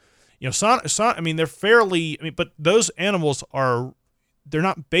world. Sonic, I mean, they're fairly, but those animals they're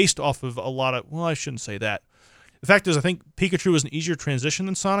not based off of a lot of, well, I shouldn't say that. The fact is, I think Pikachu was an easier transition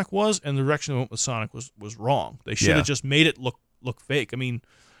than Sonic was, and the direction they went with Sonic was wrong. They should have just made it look fake. I mean,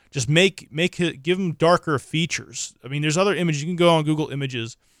 just give him darker features. I mean, there's other images. You can go on Google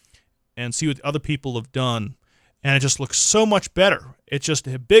Images and see what other people have done, and it just looks so much better. It's just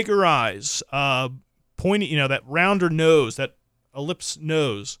bigger eyes, pointy, that rounder nose, that ellipse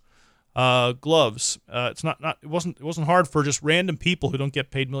nose, gloves. It wasn't hard for just random people who don't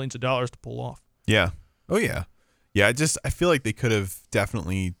get paid millions of dollars to pull off. Yeah. Oh yeah. Yeah, I feel like they could have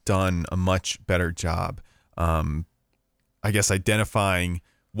definitely done a much better job, I guess, identifying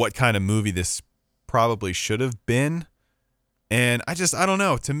what kind of movie this probably should have been. And I don't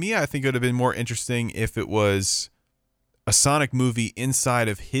know. To me, I think it would have been more interesting if it was a Sonic movie inside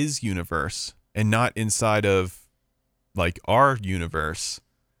of his universe and not inside of, like, our universe.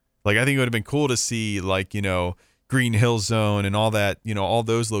 Like, I think it would have been cool to see, like, Green Hill Zone and all that, all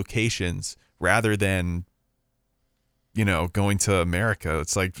those locations, rather than, going to America.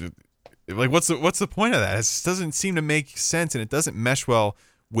 It's like what's the point of that? It just doesn't seem to make sense, and it doesn't mesh well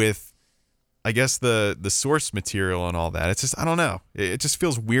with, I guess, the source material and all that. It's just, I don't know. It just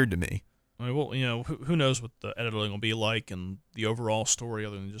feels weird to me. I mean, well, who knows what the editing will be like and the overall story,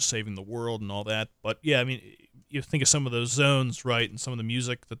 other than just saving the world and all that. But yeah, I mean, you think of some of those zones, right, and some of the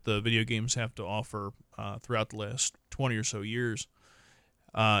music that the video games have to offer throughout the last 20 or so years.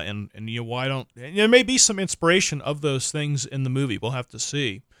 And why don't there may be some inspiration of those things in the movie. We'll have to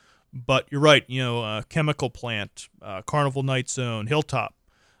see. But you're right. Chemical Plant, Carnival Night Zone, Hilltop,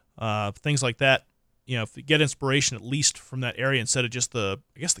 things like that. If you get inspiration at least from that area instead of just the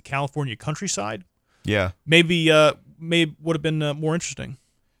California countryside. Yeah. Maybe would have been more interesting.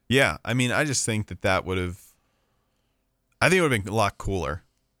 Yeah. I mean, I just think that would have. I think it would have been a lot cooler.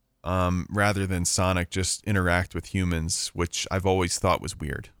 Rather than Sonic just interact with humans, which I've always thought was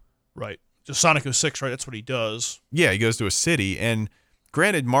weird. Right. Just Sonic 06, right? That's what he does. Yeah, he goes to a city, and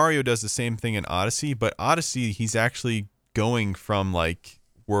granted, Mario does the same thing in Odyssey, but Odyssey, he's actually going from, like,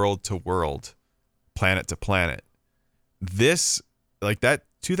 world to world, planet to planet. This, like, that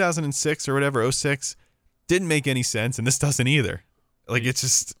 2006 or whatever, '06, didn't make any sense, and this doesn't either. Like, it's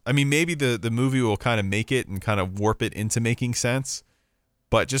just, I mean, maybe the movie will kind of make it and kind of warp it into making sense,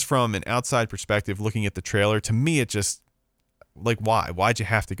 but just from an outside perspective, looking at the trailer, to me, it just, like, why? Why'd you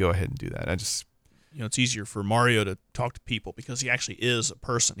have to go ahead and do that? It's easier for Mario to talk to people because he actually is a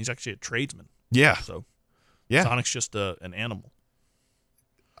person. He's actually a tradesman. Yeah. So, yeah. Sonic's just an animal.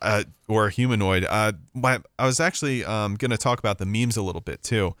 Or a humanoid. I was actually going to talk about the memes a little bit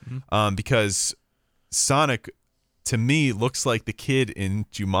too, because Sonic, to me, looks like the kid in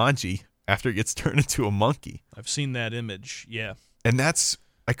Jumanji after he gets turned into a monkey. I've seen that image, yeah. And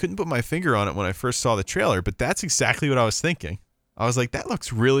I couldn't put my finger on it when I first saw the trailer, but that's exactly what I was thinking. I was like, that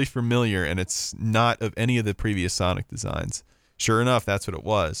looks really familiar, and it's not of any of the previous Sonic designs. Sure enough, that's what it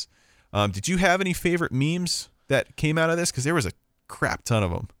was. Did you have any favorite memes that came out of this? Because there was a crap ton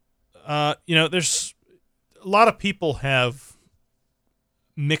of them. There's a lot of people have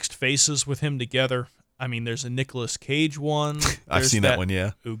mixed faces with him together. I mean, there's a Nicolas Cage one. I've seen that one,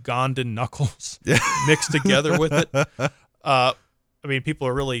 yeah. Ugandan Knuckles mixed together with it. I mean, people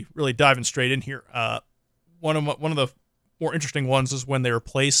are really, really diving straight in here. One of the more interesting ones is when they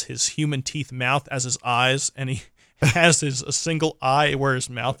replace his human teeth mouth as his eyes, and he has a single eye where his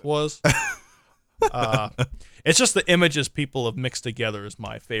mouth was. It's just the images people have mixed together is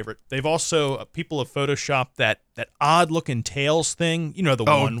my favorite. They've also people have photoshopped that odd looking tails thing. You know, the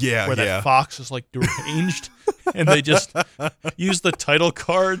one where that fox is like deranged, and they just use the title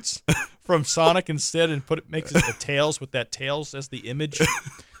cards from Sonic instead and makes it the tails with that tails as the image.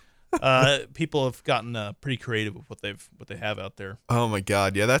 People have gotten pretty creative with what they have out there. Oh my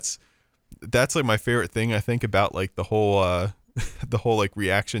god, yeah, that's like my favorite thing. I think about like the whole like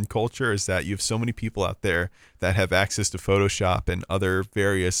reaction culture is that you have so many people out there that have access to Photoshop and other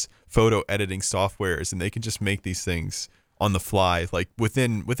various photo editing softwares, and they can just make these things on the fly, like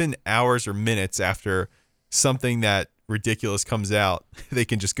within hours or minutes after something that ridiculous comes out. They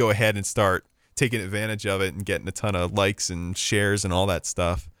can just go ahead and start taking advantage of it and getting a ton of likes and shares and all that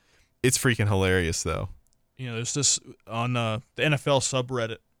stuff. It's freaking hilarious, though. There's this on the NFL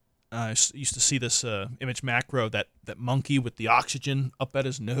subreddit. I used to see this image macro, that monkey with the oxygen up at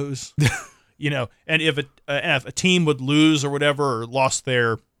his nose. And if a team would lose or whatever, or lost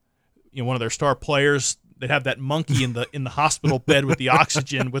their, one of their star players, they'd have that monkey in the hospital bed with the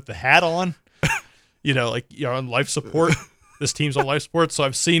oxygen with the hat on. On life support. This team's on life support, so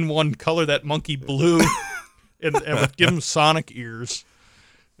I've seen one color that monkey blue and give him Sonic ears.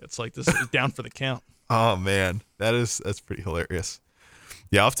 It's like this is down for the count. Oh man, that's pretty hilarious.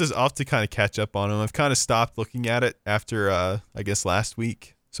 Yeah, I'll have to kind of catch up on them. I've kind of stopped looking at it after I guess last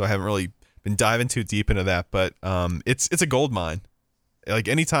week, so I haven't really been diving too deep into that. But it's a gold mine. Like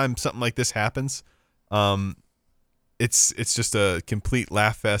anytime something like this happens, it's just a complete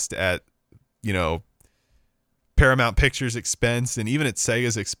laugh fest at Paramount Pictures' expense and even at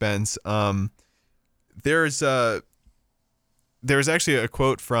Sega's expense. There's actually a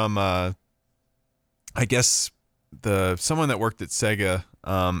quote from I guess someone that worked at Sega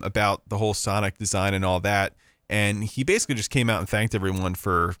about the whole Sonic design and all that, and he basically just came out and thanked everyone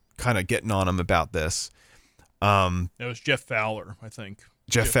for kind of getting on him about this. That was Jeff Fowler, I think.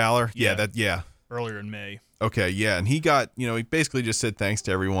 Jeff Fowler? Yeah. Earlier in May. Okay, yeah, and he got, he basically just said thanks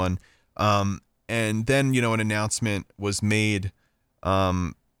to everyone. And then, an announcement was made,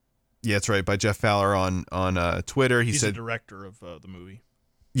 yeah, that's right, by Jeff Fowler on Twitter. He's the director of the movie.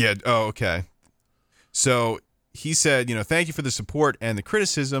 Yeah, oh, okay. So he said, thank you for the support and the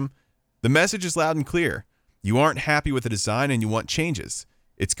criticism. The message is loud and clear. You aren't happy with the design and you want changes.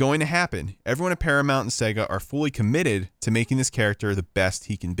 It's going to happen. Everyone at Paramount and Sega are fully committed to making this character the best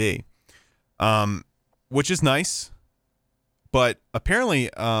he can be. Which is nice. But apparently,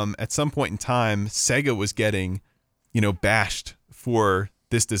 at some point in time, Sega was getting, bashed for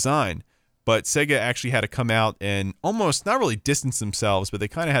this design. But Sega actually had to come out and almost not really distance themselves, but they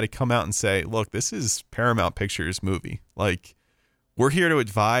kind of had to come out and say, look, this is Paramount Pictures' movie. Like, we're here to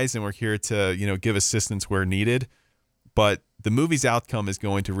advise and we're here to, give assistance where needed. But the movie's outcome is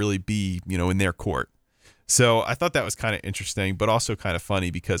going to really be, in their court. So I thought that was kind of interesting, but also kind of funny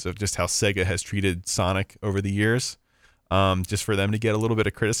because of just how Sega has treated Sonic over the years. Just for them to get a little bit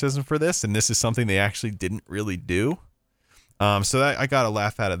of criticism for this. And this is something they actually didn't really do. So I got a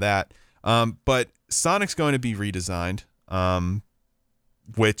laugh out of that. But Sonic's going to be redesigned,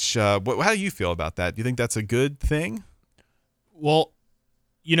 which, how do you feel about that? Do you think that's a good thing? Well,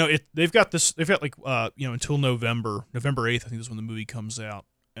 they've got until November 8th, I think is when the movie comes out.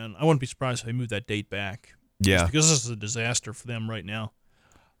 And I wouldn't be surprised if they moved that date back. Yeah. Just because this is a disaster for them right now.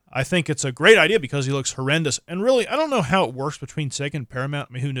 I think it's a great idea because he looks horrendous. And really, I don't know how it works between Sega and Paramount.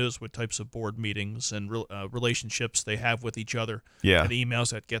 I mean, who knows what types of board meetings and relationships they have with each other. Yeah. And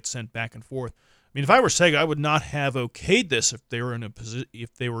emails that get sent back and forth. I mean, if I were Sega, I would not have okayed this if they were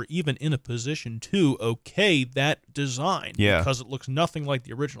if they were even in a position to okay that design. Yeah. Because it looks nothing like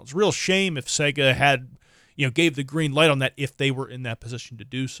the original. It's a real shame if Sega had, gave the green light on that if they were in that position to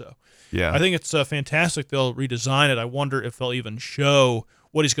do so. Yeah. I think it's fantastic they'll redesign it. I wonder if they'll even show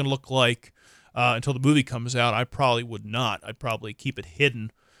what he's going to look like until the movie comes out. I probably would not. I'd probably keep it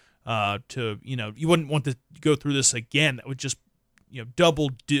hidden you wouldn't want to go through this again. That would just, double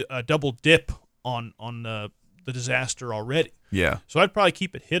dip on the disaster already. Yeah. So I'd probably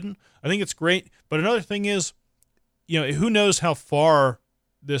keep it hidden. I think it's great. But another thing is, who knows how far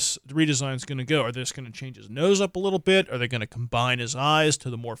this redesign is going to go? Are they just going to change his nose up a little bit? Are they going to combine his eyes to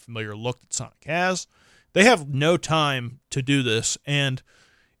the more familiar look that Sonic has? They have no time to do this, and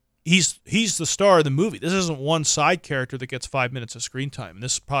he's the star of the movie. This isn't one side character that gets 5 minutes of screen time.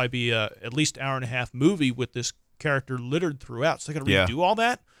 This will probably be at least hour and a half movie with this character littered throughout. So they got to redo all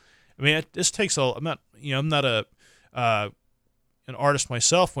that. I mean, this takes a. I'm not an artist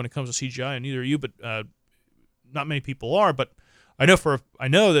myself when it comes to CGI, and neither are you. But not many people are. But I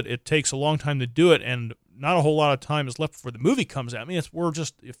know that it takes a long time to do it, and not a whole lot of time is left before the movie comes out. I mean, we're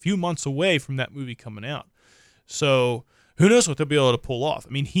just a few months away from that movie coming out. So who knows what they'll be able to pull off? I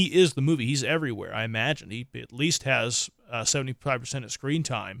mean, he is the movie. He's everywhere. I imagine he at least has 75% of screen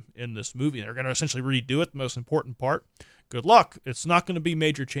time in this movie. They're going to essentially redo it. The most important part. Good luck. It's not going to be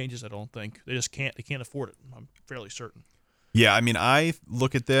major changes, I don't think. They just can't. They can't afford it. I'm fairly certain. Yeah, I mean, I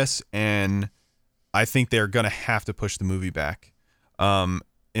look at this and I think they're going to have to push the movie back.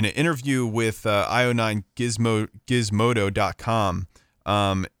 In an interview with io9gizmodo.com,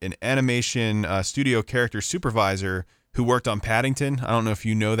 an animation studio character supervisor who worked on Paddington. I don't know if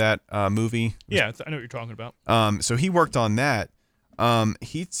you know that movie. Yeah, I know what you're talking about. So he worked on that.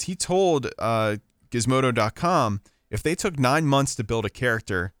 He told Gizmodo.com if they took 9 months to build a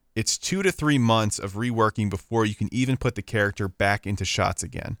character, it's 2 to 3 months of reworking before you can even put the character back into shots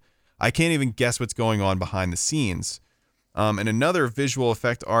again. I can't even guess what's going on behind the scenes. And another visual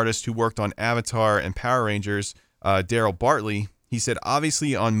effect artist who worked on Avatar and Power Rangers, Daryl Bartley, he said,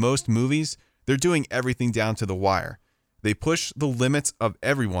 obviously on most movies, they're doing everything down to the wire. They push the limits of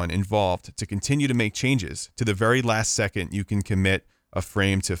everyone involved to continue to make changes to the very last second you can commit a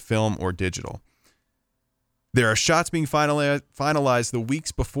frame to film or digital. There are shots being finalized the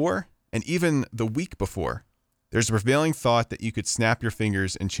weeks before and even the week before. There's a prevailing thought that you could snap your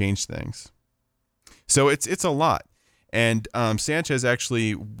fingers and change things. So it's a lot. And Sanchez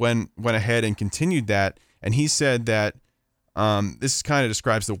actually went ahead and continued that, and he said that this kind of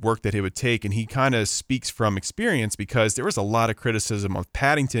describes the work that it would take, and he kind of speaks from experience because there was a lot of criticism of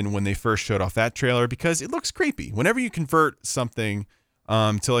Paddington when they first showed off that trailer because it looks creepy. Whenever you convert something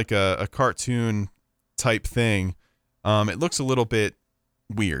to like a cartoon type thing, it looks a little bit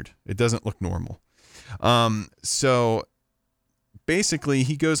weird. It doesn't look normal. So basically,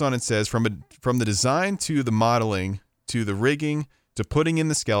 he goes on and says, from the design to the modeling to the rigging to putting in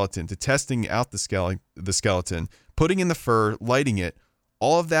the skeleton to testing out the skeleton, putting in the fur, lighting it,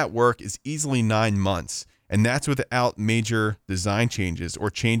 all of that work is easily 9 months, and that's without major design changes or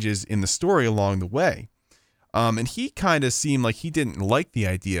changes in the story along the way. And he kind of seemed like he didn't like the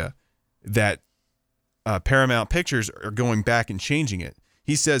idea that Paramount Pictures are going back and changing it.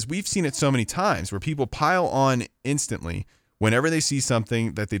 He says, we've seen it so many times where people pile on instantly whenever they see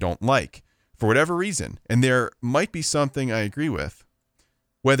something that they don't like, for whatever reason. And there might be something I agree with.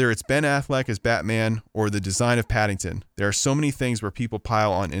 Whether it's Ben Affleck as Batman or the design of Paddington, there are so many things where people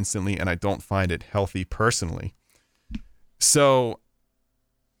pile on instantly, and I don't find it healthy personally. So,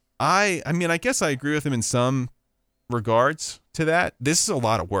 I mean, I guess I agree with him in some regards to that. This is a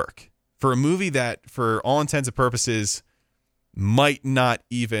lot of work for a movie that, for all intents and purposes, might not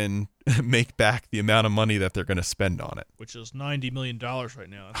even make back the amount of money that they're going to spend on it. Which is $90 million right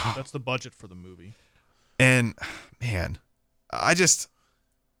now. That's the budget for the movie. And, man, I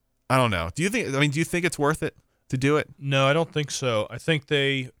don't know. Do you think it's worth it to do it? No, I don't think so. I think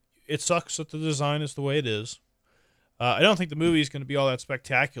it sucks that the design is the way it is. I don't think the movie is going to be all that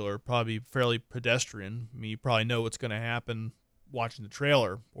spectacular. Probably fairly pedestrian. I mean, you probably know what's going to happen watching the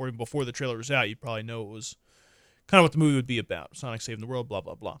trailer, or even before the trailer was out, you probably know it was kind of what the movie would be about. Sonic saving the world, blah,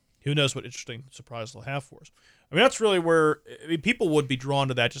 blah, blah. Who knows what interesting surprise they'll have for us. I mean, that's really where people would be drawn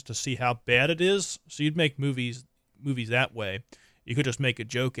to that just to see how bad it is. So you'd make movies that way. You could just make a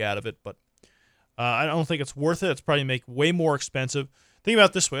joke out of it, but I don't think it's worth it. It's probably make way more expensive. think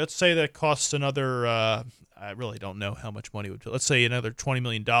about it this way. Let's say that costs another. I really don't know how much money it would. Let's say another $20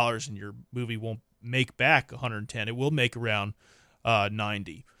 million, and your movie won't make back 110. It will make around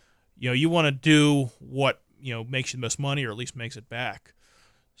 90. You want to do what makes you the most money, or at least makes it back.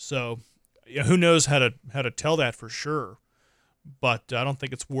 So, who knows how to tell that for sure? But I don't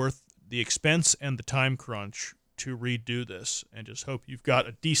think it's worth the expense and the time crunch to redo this, and just hope you've got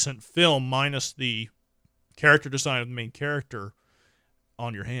a decent film minus the character design of the main character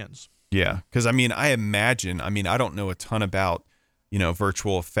on your hands. Yeah, because I imagine. I don't know a ton about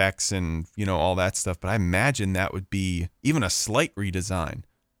virtual effects and all that stuff, but I imagine that would be even a slight redesign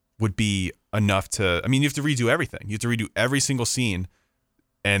would be enough to. You have to redo everything. You have to redo every single scene,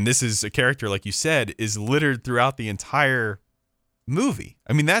 and this is a character, like you said, is littered throughout the entire movie.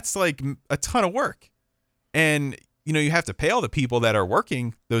 That's like a ton of work, and you have to pay all the people that are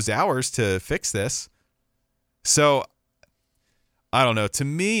working those hours to fix this. So I don't know. To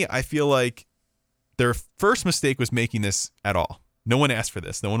me, I feel like their first mistake was making this at all. No one asked for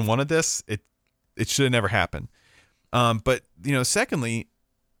this. No one wanted this. It should have never happened. But secondly,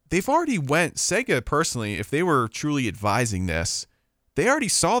 they've already Sega personally, if they were truly advising this, they already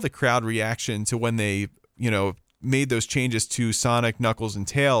saw the crowd reaction to when they made those changes to Sonic, Knuckles, and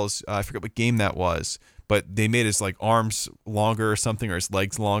Tails. I forget what game that was, but they made his arms longer or something, or his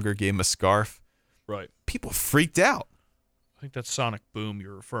legs longer, gave him a scarf. Right. People freaked out. I think that's Sonic Boom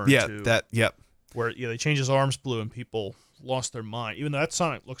you're referring to. Yep. Where they changed his arms blue and people lost their mind. Even though that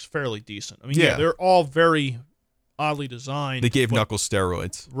Sonic looks fairly decent. They're all very oddly designed. They gave Knuckles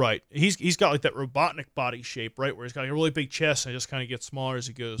steroids. Right. He's got like that Robotnik body shape, right, where he's got a really big chest and it just kind of gets smaller as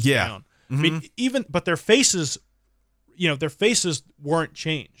he goes down. Mm-hmm. But their faces, their faces weren't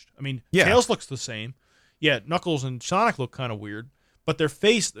changed. Tails looks the same. Yeah, Knuckles and Sonic look kind of weird, but their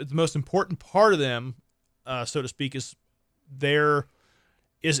face, the most important part of them, so to speak, is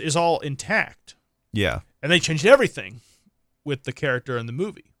all intact. Yeah. And they changed everything with the character in the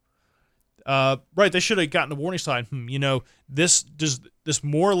movie. Right, they should have gotten a warning sign. This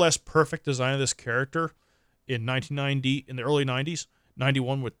more or less perfect design of this character in 1990, in the early 90s,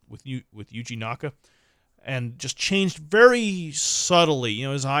 91 with Yuji Naka, and just changed very subtly.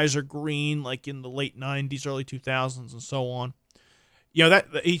 His eyes are green, like in the late 90s, early 2000s, and so on. That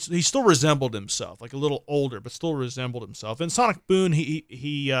he still resembled himself, like a little older, but still resembled himself. In Sonic Boom,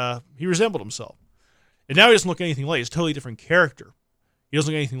 he resembled himself, and now he doesn't look anything like. He's a totally different character. He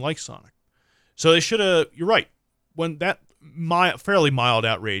doesn't look anything like Sonic. So they should have. You're right. When that fairly mild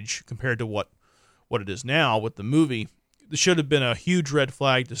outrage compared to what it is now with the movie, there should have been a huge red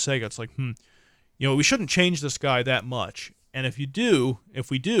flag to Sega. It's like, we shouldn't change this guy that much. And if we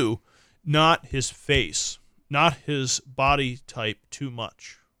do, not his face. Not his body type too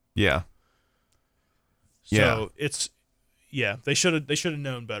much. Yeah. So they should have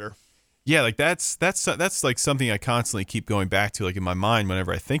known better. Yeah, like that's like something I constantly keep going back to, like in my mind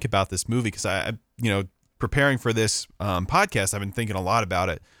whenever I think about this movie, because I preparing for this podcast, I've been thinking a lot about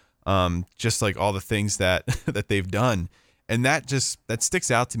it, just like all the things that that they've done, and that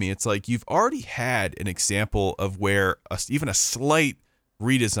sticks out to me. It's like you've already had an example of where even a slight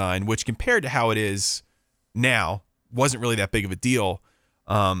redesign, which compared to how it is now wasn't really that big of a deal,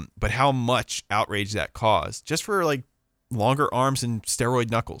 but how much outrage that caused just for like longer arms and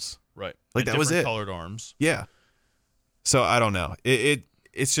steroid Knuckles. Right. Like and that was it. Colored arms. Yeah. So I don't know.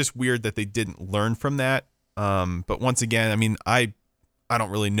 It's just weird that they didn't learn from that. But once again, I don't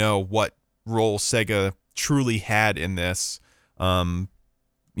really know what role Sega truly had in this,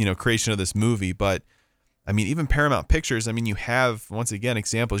 creation of this movie. But even Paramount Pictures, you have, once again,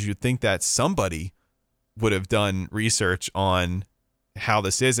 examples. You'd think that somebody would have done research on how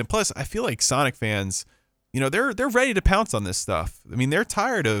this is. And plus, I feel like Sonic fans, they're ready to pounce on this stuff. They're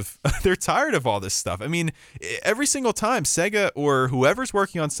tired of all this stuff. Every single time Sega or whoever's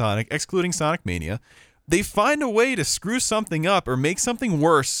working on Sonic, excluding Sonic Mania, they find a way to screw something up or make something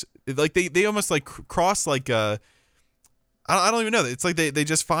worse. Like they almost like cross like I don't even know. It's like they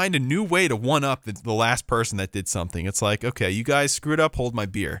just find a new way to one up the last person that did something. It's like, okay, you guys screwed up, hold my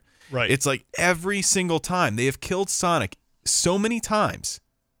beer. Right. It's like every single time they have killed Sonic so many times,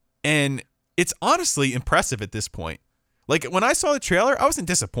 and it's honestly impressive at this point. Like when I saw the trailer, I wasn't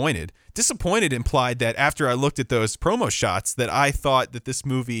disappointed. Disappointed implied that after I looked at those promo shots that I thought that this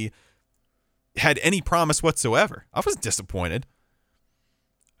movie had any promise whatsoever. I wasn't disappointed.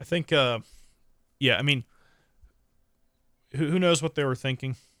 I think, who knows what they were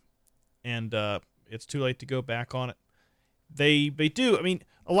thinking, and it's too late to go back on it. They do.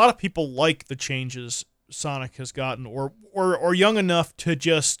 A lot of people like the changes Sonic has gotten, or young enough to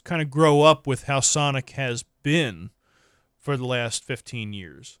just kind of grow up with how Sonic has been for the last 15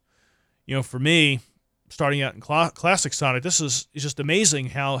 years. For me, starting out in classic Sonic, it's just amazing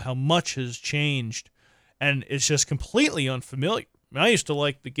how much has changed, and it's just completely unfamiliar. I used to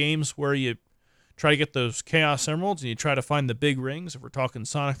like the games where you try to get those Chaos Emeralds and you try to find the big rings, if we're talking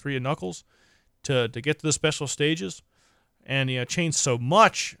Sonic 3 and Knuckles, to get to the special stages. And changed so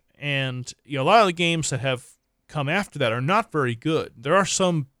much, and a lot of the games that have come after that are not very good. There are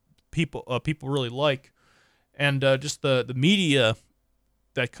some people really like, and just the media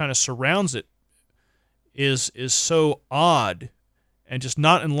that kind of surrounds it is so odd and just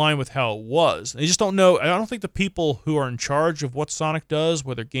not in line with how it was. They just don't know. I don't think the people who are in charge of what Sonic does,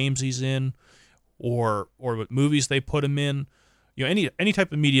 whether games he's in or what movies they put him in, any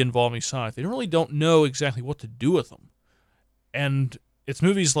type of media involving Sonic, they really don't know exactly what to do with them. And it's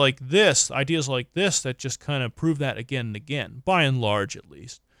movies like this, ideas like this, that just kind of prove that again and again, by and large at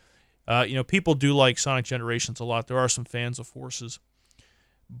least. People do like Sonic Generations a lot. There are some fans of Forces.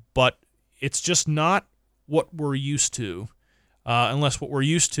 But it's just not what we're used to, unless what we're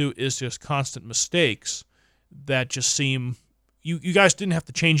used to is just constant mistakes that just seem... You guys didn't have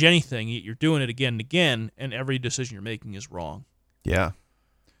to change anything. You're doing it again and again, and every decision you're making is wrong. Yeah.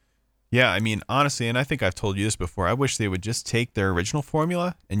 Yeah, I mean, honestly, and I think I've told you this before, I wish they would just take their original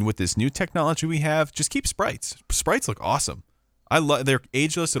formula, and with this new technology we have, just keep sprites. Sprites look awesome. They're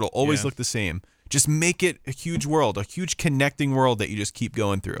ageless. It'll always look the same. Just make it a huge world, a huge connecting world that you just keep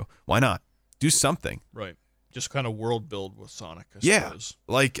going through. Why not? Do something. Right. Just kind of world build with Sonic, I suppose.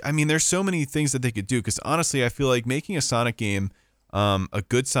 There's so many things that they could do, because honestly, I feel like making a Sonic game, a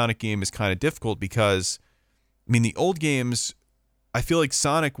good Sonic game, is kind of difficult because, the old games... I feel like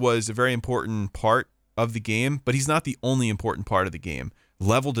Sonic was a very important part of the game, but he's not the only important part of the game.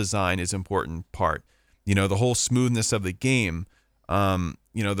 Level design is an important part. The whole smoothness of the game,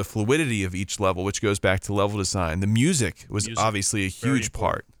 the fluidity of each level, which goes back to level design. The music was obviously a huge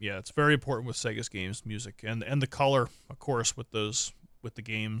part. Yeah, it's very important with Sega's games, music, and the color, of course, with the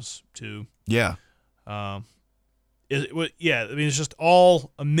games too. Yeah. It's just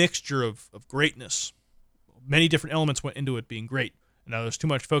all a mixture of greatness. Many different elements went into it being great. Now there's too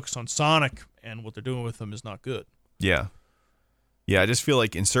much focus on Sonic, and what they're doing with him is not good. Yeah. Yeah, I just feel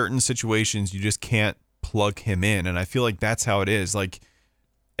like in certain situations, you just can't plug him in, and I feel like that's how it is. Like,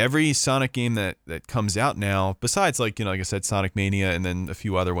 every Sonic game that comes out now, besides, like I said, Sonic Mania and then a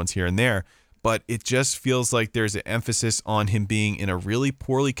few other ones here and there, but it just feels like there's an emphasis on him being in a really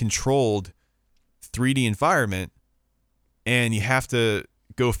poorly controlled 3D environment, and you have to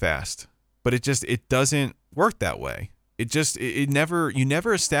go fast. But it doesn't work that way. You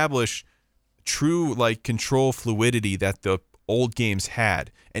never establish true control fluidity that the old games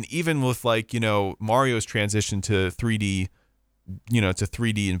had. And even with Mario's transition to 3D, to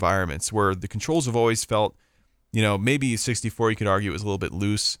 3D environments, where the controls have always felt, maybe 64 you could argue it was a little bit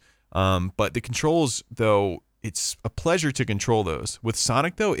loose. But the controls, though, it's a pleasure to control those. With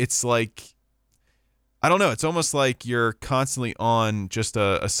Sonic, though, it's like, I don't know. It's almost like you're constantly on just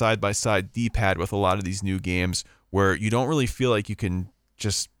a side-by-side D-pad with a lot of these new games, where you don't really feel like you can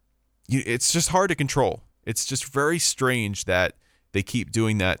it's just hard to control. It's just very strange that they keep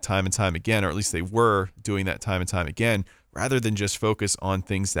doing that time and time again, or at least they were doing that time and time again, rather than just focus on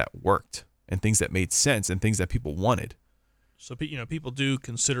things that worked and things that made sense and things that people wanted. So, people do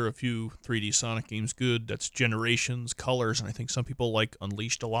consider a few 3D Sonic games good. That's Generations, Colors, and I think some people like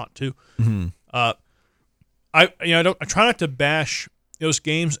Unleashed a lot too. Mm-hmm. I try not to bash those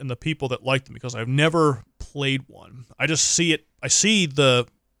games and the people that like them, because I've never played one. I just see it. I see the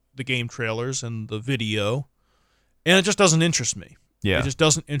game trailers and the video, and it just doesn't interest me. Yeah, it just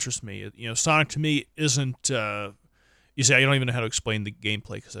doesn't interest me. Sonic to me isn't. You see, I don't even know how to explain the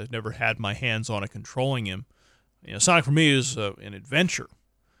gameplay because I've never had my hands on it controlling him. Sonic for me is an adventure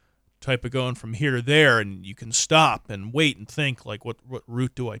type of going from here to there, and you can stop and wait and think, like, what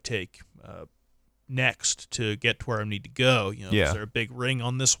route do I take next to get to where I need to go? Is there a big ring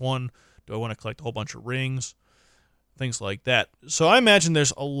on this one? Do I want to collect a whole bunch of rings? Things like that. So I imagine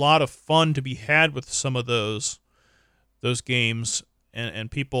there's a lot of fun to be had with some of those games,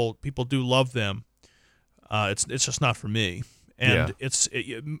 and people do love them. It's just not for me. And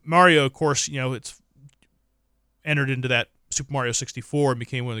Mario, of course, it's entered into that Super Mario 64 and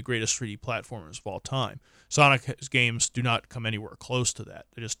became one of the greatest 3D platformers of all time. Sonic's games do not come anywhere close to that.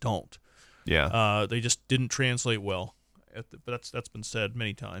 They just don't. Yeah. They just didn't translate well. But that's been said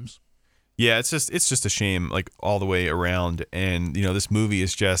many times. Yeah, it's just a shame, like, all the way around. And this movie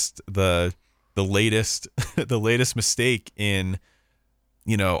is just the latest the latest mistake in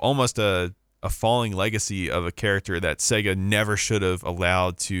almost a falling legacy of a character that Sega never should have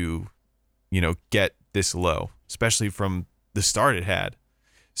allowed to get this low, especially from the start it had.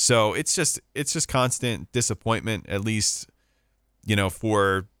 So it's just constant disappointment, at least,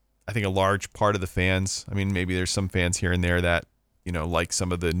 for I think a large part of the fans. I mean, maybe there's some fans here and there that, like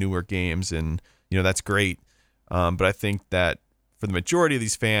some of the newer games, and, that's great. But I think that for the majority of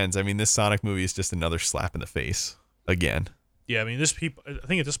these fans, I mean, this Sonic movie is just another slap in the face again. Yeah, I mean, I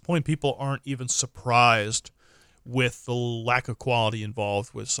think at this point, people aren't even surprised with the lack of quality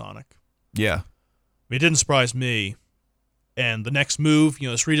involved with Sonic. Yeah. I mean, it didn't surprise me. And the next move,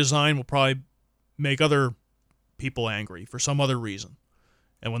 this redesign will probably make other people angry for some other reason.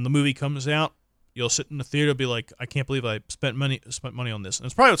 And when the movie comes out, you'll sit in the theater and be like, I can't believe I spent money on this. And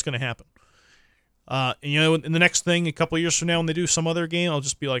it's probably what's going to happen. And in the next thing, a couple of years from now, when they do some other game, I'll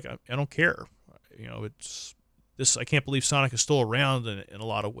just be like, I don't care. It's this. I can't believe Sonic is still around in a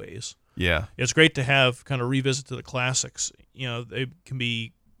lot of ways. Yeah. It's great to have kind of revisit to the classics. They can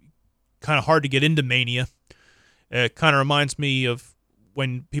be kind of hard to get into Mania. It kind of reminds me of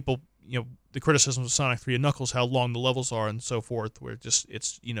when people, the criticisms of Sonic 3 and Knuckles, how long the levels are and so forth, where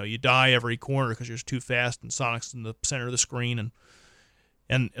you die every corner because you're too fast and Sonic's in the center of the screen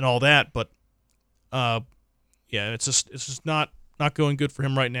and all that. But it's just not going good for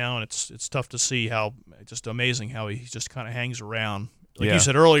him right now, and it's tough to see how just amazing how he just kind of hangs around. Like you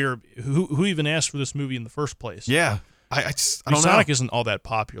said earlier, who even asked for this movie in the first place? Yeah. I don't know. Sonic isn't all that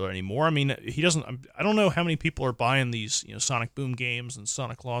popular anymore. I mean, he doesn't. I don't know how many people are buying these, Sonic Boom games and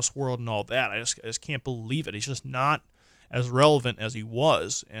Sonic Lost World and all that. I just can't believe it. He's just not as relevant as he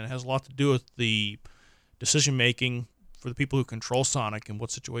was, and it has a lot to do with the decision making for the people who control Sonic and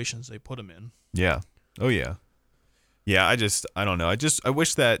what situations they put him in. Yeah. Oh yeah. Yeah. I don't know. I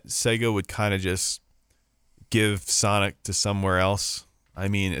wish that Sega would kind of just give Sonic to somewhere else. I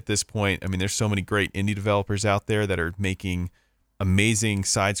mean, at this point, there's so many great indie developers out there that are making amazing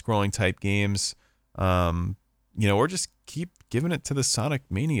side-scrolling type games, or just keep giving it to the Sonic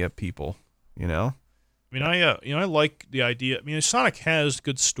Mania people, I like the idea. I mean, Sonic has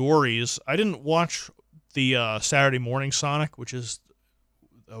good stories. I didn't watch the Saturday Morning Sonic, which is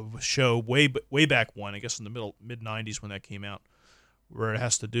a show way back when, I guess in the mid-90s when that came out, where it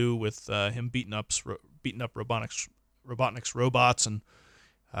has to do with him beating up Robotnik's robots and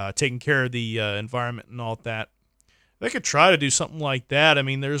taking care of the environment and all that. They could try to do something like that. I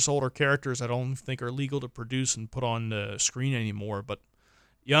mean, there's older characters I don't think are legal to produce and put on the screen anymore. But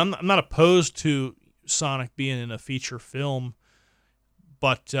yeah, I'm not opposed to Sonic being in a feature film,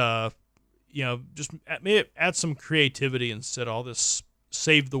 but just maybe add some creativity instead of all this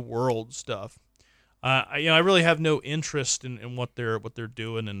save the world stuff. I really have no interest in what they're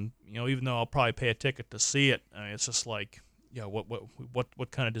doing, and even though I'll probably pay a ticket to see it, it's just like,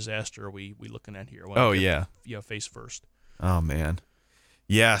 what kind of disaster are we looking at here? Face first. Oh man,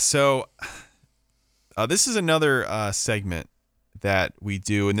 yeah. So this is another segment that we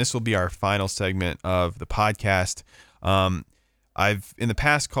do, and this will be our final segment of the podcast. I've in the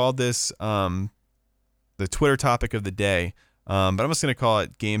past called this the Twitter topic of the day, but I'm just going to call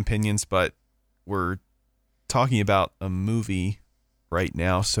it Gamepinions. But we're talking about a movie right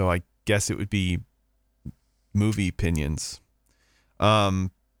now, so I guess it would be movie opinions.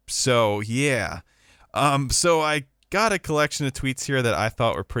 So I got a collection of tweets here that I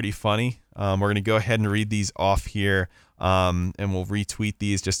thought were pretty funny. We're going to go ahead and read these off here, and we'll retweet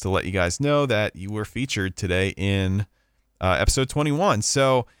these just to let you guys know that you were featured today in episode 21.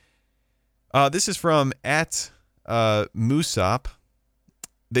 So this is from @Musop.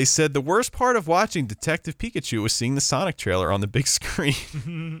 They said the worst part of watching Detective Pikachu was seeing the Sonic trailer on the big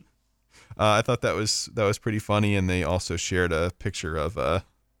screen. I thought that was pretty funny, and they also shared a picture of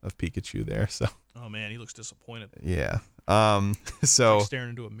Pikachu there. So. Oh man, he looks disappointed. Yeah. So like staring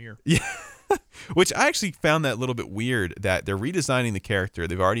into a mirror. Yeah. Which I actually found that a little bit weird that they're redesigning the character.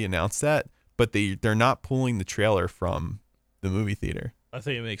 They've already announced that, but they're not pulling the trailer from the movie theater. I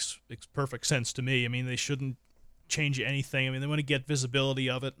think it makes perfect sense to me. I mean, they shouldn't change anything. I mean, they want to get visibility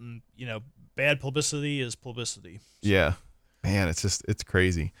of it, and bad publicity is publicity. So. Yeah. Man, it's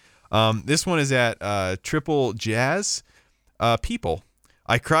crazy. This one is at Triple Jazz. People,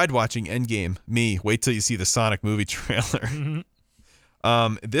 I cried watching Endgame. Me, wait till you see the Sonic movie trailer.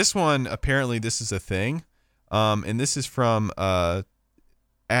 This one, apparently this is a thing. And this is from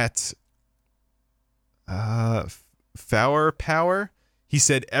at Fower Power. He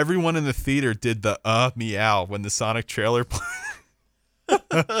said everyone in the theater did the meow when the Sonic trailer played.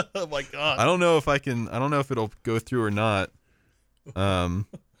 Oh my god. I don't know if it'll go through or not.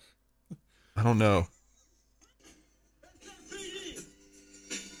 I don't know.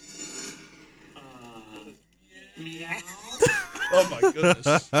 Oh my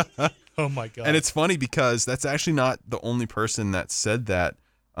goodness. Oh my god. And it's funny because that's actually not the only person that said that.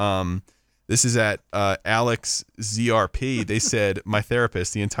 This is at Alex ZRP. They said, my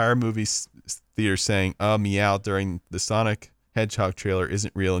therapist, the entire movie theater saying, meow during the Sonic Hedgehog trailer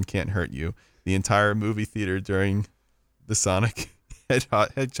isn't real and can't hurt you. The entire movie theater during the Sonic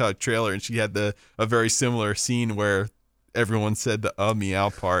Hedgehog trailer. And she had a very similar scene where everyone said the meow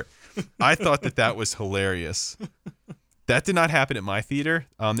part. I thought that was hilarious. That did not happen at my theater.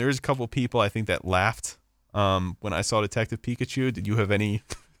 There was a couple of people I think that laughed when I saw Detective Pikachu. Did you have any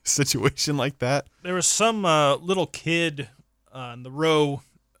situation like that? There was some little kid in the row.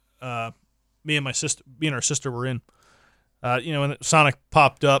 Me and our sister were in. When Sonic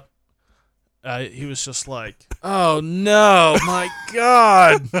popped up, he was just like, "Oh no, my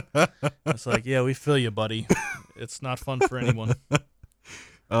God!" It's like, yeah, we feel you, buddy. It's not fun for anyone.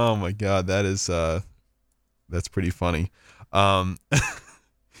 Oh my God, that's pretty funny.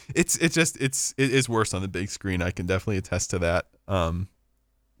 It is worse on the big screen. I can definitely attest to that.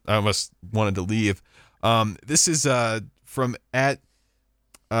 I almost wanted to leave. This is from at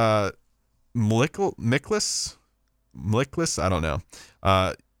Miklis, I don't know,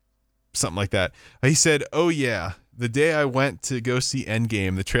 something like that. He said, "Oh yeah, the day I went to go see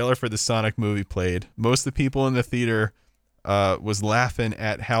Endgame, the trailer for the Sonic movie played. Most of the people in the theater was laughing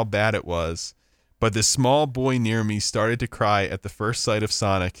at how bad it was. But this small boy near me started to cry at the first sight of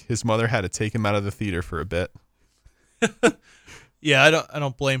Sonic. His mother had to take him out of the theater for a bit." Yeah, I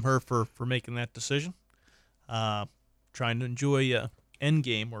don't blame her for making that decision. Trying to enjoy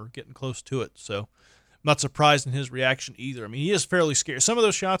Endgame or getting close to it, so I'm not surprised in his reaction either. I mean, he is fairly scary. Some of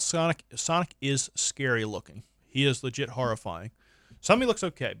those shots, Sonic is scary looking. He is legit horrifying. Some of he looks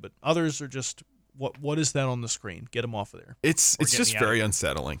okay, but others are just, what is that on the screen? Get him off of there. It's just very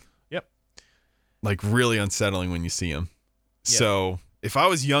unsettling. Yep. Like really unsettling when you see him. Yep. So if I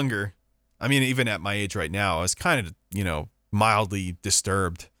was younger, I mean, even at my age right now, I was kind of, mildly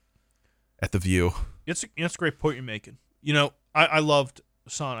disturbed at the view. It's a great point you're making. I loved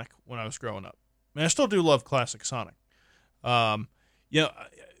Sonic when I was growing up. I mean, I still do love classic Sonic. When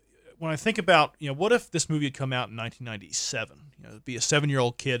I think about, what if this movie had come out in 1997? It'd be a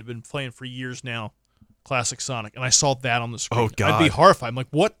 7-year-old kid, been playing for years now, classic Sonic, and I saw that on the screen. Oh, God. I'd be horrified. I'm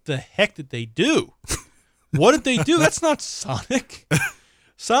like, what the heck did they do? What did they do? That's not Sonic.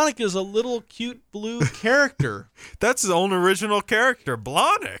 Sonic is a little cute blue character. That's his own original character,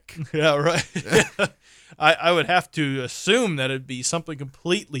 Blonick. Yeah, right. I would have to assume that it'd be something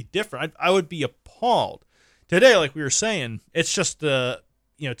completely different. I would be appalled. Today, like we were saying, it's just the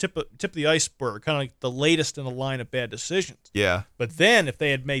tip of the iceberg, kind of like the latest in the line of bad decisions. Yeah. But then, if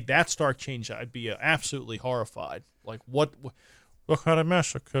they had made that stark change, I'd be absolutely horrified. Like, what kind of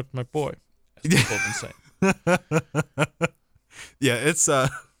mess occurred to my boy? As people have been saying. Yeah, it's that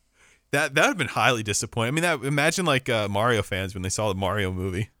would have been highly disappointing. I mean, imagine like Mario fans when they saw the Mario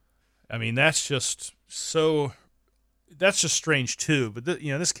movie. I mean, that's just strange too. But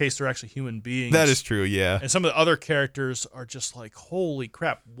in this case, they're actually human beings. That is true, yeah. And some of the other characters are just like, holy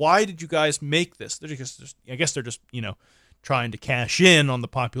crap! Why did you guys make this? I guess they're just trying to cash in on the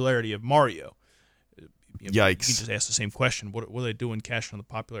popularity of Mario. Yikes! You can just ask the same question. What are they doing cashing on the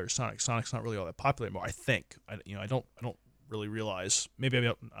popularity of Sonic? Sonic's not really all that popular anymore. I think. I don't really realize. Maybe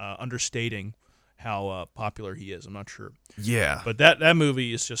I'm understating how popular he is. I'm not sure. Yeah. But that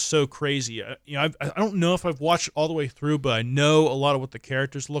movie is just so crazy. I don't know if I've watched it all the way through, but I know a lot of what the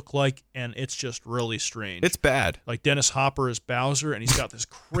characters look like, and it's just really strange. It's bad. Like Dennis Hopper is Bowser, and he's got this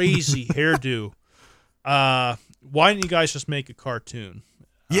crazy hairdo. Why didn't you guys just make a cartoon?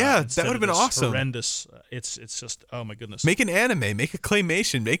 Yeah, that would have been awesome. Horrendous. It's just, oh my goodness. Make an anime, make a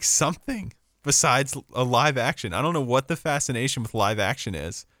claymation, make something besides a live action. I don't know what the fascination with live action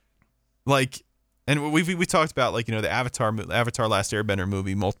is. Like, and we talked about the Avatar Last Airbender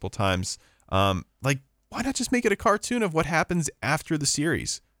movie multiple times. Like, why not just make it a cartoon of what happens after the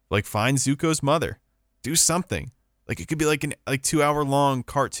series? Like, find Zuko's mother, do something. Like, it could be like 2-hour long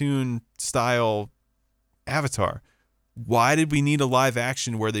cartoon style Avatar. Why did we need a live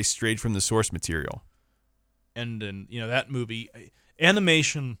action where they strayed from the source material? And that movie,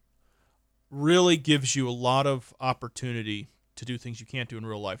 animation really gives you a lot of opportunity to do things you can't do in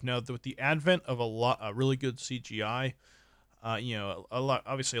real life. Now, with the advent of a really good CGI,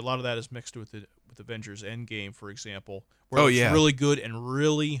 obviously a lot of that is mixed with Avengers Endgame, for example, where it's really good and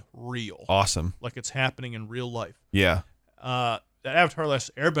really real. Awesome. Like it's happening in real life. Yeah. That Avatar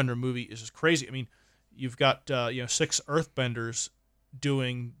Last Airbender movie is just crazy. I mean, you've got 6 Earthbenders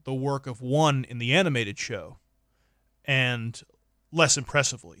doing the work of one in the animated show, and less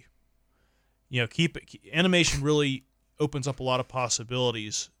impressively. Animation really opens up a lot of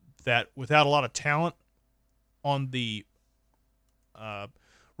possibilities that without a lot of talent on the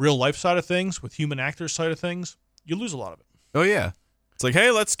real life side of things, with human actors side of things, you lose a lot of it. Oh yeah, it's like,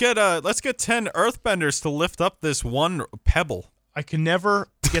 hey, let's get 10 Earthbenders to lift up this one pebble. I can never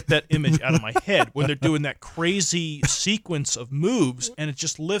get that image out of my head when they're doing that crazy sequence of moves, and it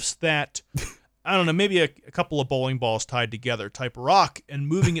just lifts that, I don't know, maybe a couple of bowling balls tied together type rock, and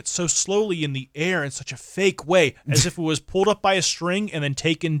moving it so slowly in the air in such a fake way, as if it was pulled up by a string and then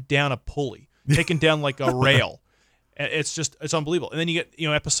taken down a pulley, taken down like a rail. It's unbelievable. And then you get,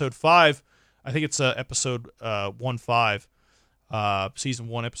 episode 5, I think it's episode 1-5, season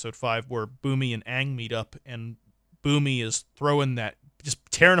 1, episode 5, where Boomy and Aang meet up, and Boomy is throwing that, just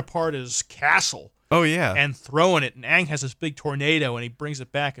tearing apart his castle. Oh, yeah. And throwing it, and Aang has this big tornado, and he brings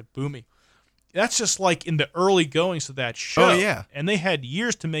it back at Boomy. That's just like in the early goings of that show. Oh, yeah. And they had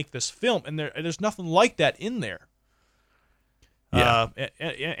years to make this film, and there's nothing like that in there. Yeah.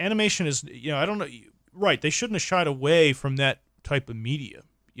 Animation is, I don't know, right, they shouldn't have shied away from that type of media.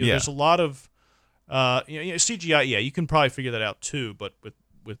 There's a lot of, CGI, you can probably figure that out too, but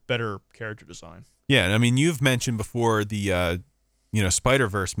with better character design. Yeah, and I mean, you've mentioned before the,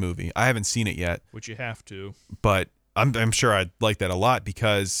 Spider-Verse movie. I haven't seen it yet. Which you have to. But I'm sure I'd like that a lot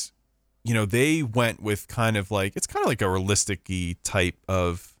because, they went with it's kind of like a realistic-y type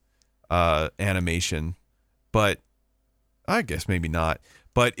of animation. But I guess maybe not.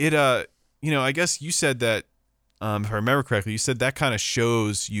 But it, I guess you said that, if I remember correctly, you said that kind of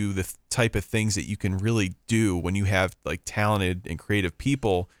shows you the type of things that you can really do when you have like talented and creative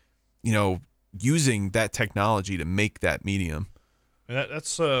people, using that technology to make that medium.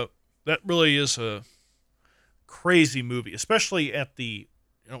 That really is a crazy movie, especially at the.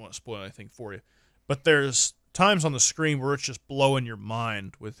 I don't want to spoil anything for you, but there's times on the screen where it's just blowing your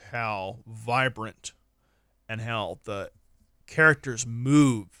mind with how vibrant and how the characters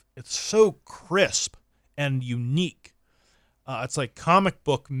move. It's so crisp and unique. It's like comic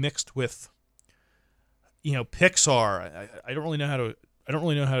book mixed with, Pixar. I don't really know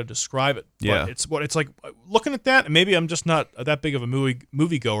how to describe it. Yeah. But it's like looking at that, and maybe I'm just not that big of a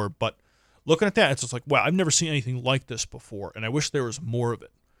moviegoer, but looking at that, it's just like, wow, I've never seen anything like this before, and I wish there was more of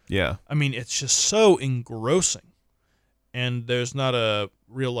it. Yeah. I mean, it's just so engrossing, and there's not a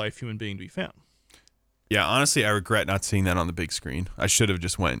real life human being to be found. Yeah, honestly, I regret not seeing that on the big screen. I should have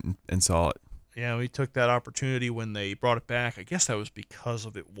just went and saw it. Yeah, we took that opportunity when they brought it back. I guess that was because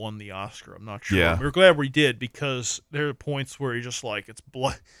of it won the Oscar. I'm not sure. Yeah. We were glad we did, because there are points where you're just like,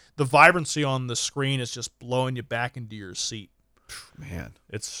 the vibrancy on the screen is just blowing you back into your seat. Man,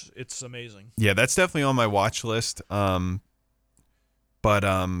 it's amazing. Yeah, that's definitely on my watch list. Yeah,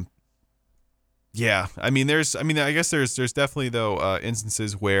 I guess there's definitely though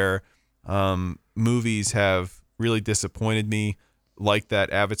instances where movies have really disappointed me, like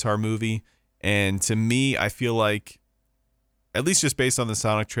that Avatar movie. And to me, I feel like, at least just based on the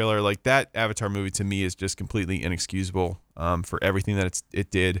Sonic trailer, like that Avatar movie to me is just completely inexcusable for everything that it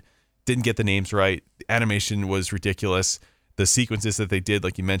did. Didn't get the names right. The animation was ridiculous. The sequences that they did,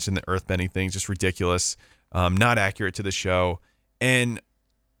 like you mentioned, the earthbending thing, just ridiculous. Not accurate to the show. And,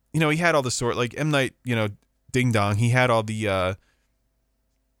 he had all the like M. Night, Ding Dong. He had all the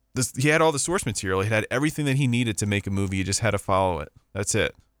he had all the source material. He had everything that he needed to make a movie. You just had to follow it. That's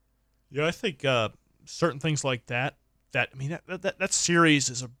it. Yeah, I think certain things like that series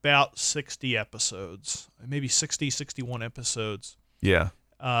is about 60 episodes, maybe 60, 61 episodes. Yeah.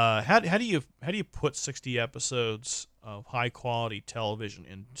 How do you put 60 episodes of high quality television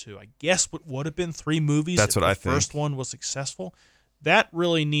into, I guess, what would have been 3 movies? That's what I think. The first one was successful. That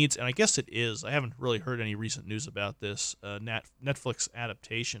really needs, and I guess it is. I haven't really heard any recent news about this Netflix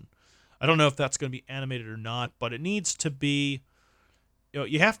adaptation. I don't know if that's going to be animated or not, but it needs to be.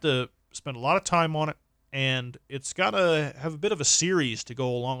 You have to spend a lot of time on it, and it's got to have a bit of a series to go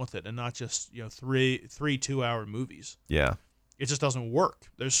along with it, and not just 3 2-hour movies. Yeah. It just doesn't work.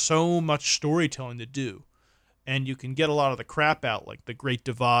 There's so much storytelling to do, and you can get a lot of the crap out, like The Great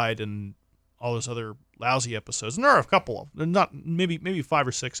Divide and all those other lousy episodes. And there are a couple of them. Not maybe 5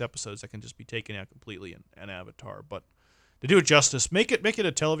 or 6 episodes that can just be taken out completely in Avatar. But to do it justice, make it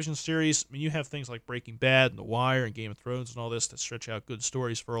a television series. I mean, you have things like Breaking Bad and The Wire and Game of Thrones and all this that stretch out good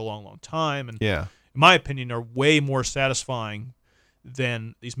stories for a long, long time. And yeah, in my opinion, are way more satisfying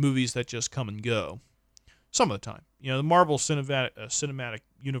than these movies that just come and go. Some of the time. The Marvel cinematic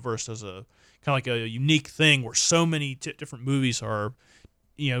universe does a kind of like a unique thing where so many different movies are,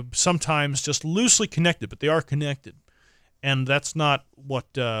 sometimes just loosely connected, but they are connected. And that's not what,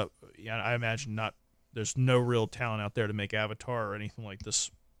 I imagine not, there's no real talent out there to make Avatar or anything like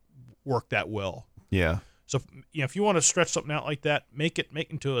this work that well. Yeah. So, if you want to stretch something out like that, make it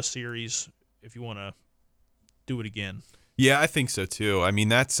into a series if you want to do it again. Yeah, I think so too. I mean,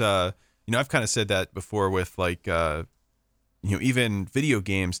 that's I've kind of said that before with like even video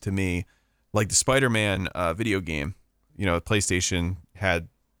games. To me, like the Spider-Man video game, PlayStation had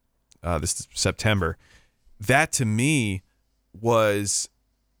this September. That to me was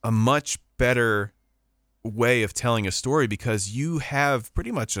a much better way of telling a story because you have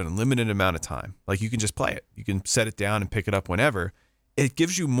pretty much an unlimited amount of time. Like you can just play it. You can set it down and pick it up whenever. It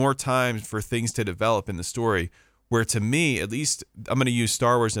gives you more time for things to develop in the story. Where to me, at least, I'm going to use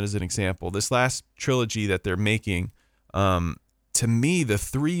Star Wars as an example. This last trilogy that they're making, to me, the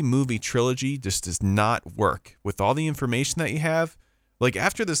 3-movie trilogy just does not work with all the information that you have. Like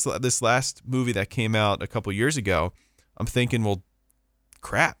after this last movie that came out a couple years ago, I'm thinking, well,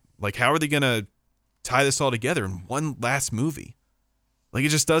 crap. Like how are they going to tie this all together in one last movie? Like it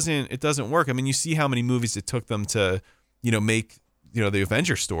just doesn't work. I mean, you see how many movies it took them to, make, the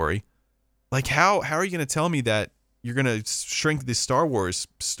Avengers story. Like how are you going to tell me that you're going to shrink the Star Wars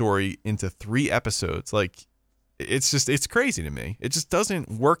story into 3 episodes? Like it's crazy to me. It just doesn't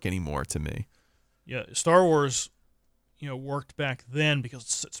work anymore to me. Yeah, Star Wars, worked back then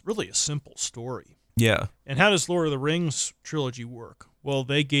because it's really a simple story. Yeah. And how does Lord of the Rings trilogy work? Well,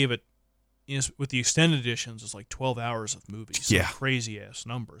 they gave it, with the extended editions, it's like 12 hours of movies. Yeah. Crazy-ass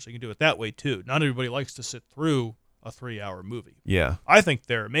numbers. You can do it that way, too. Not everybody likes to sit through a 3-hour movie. Yeah. I think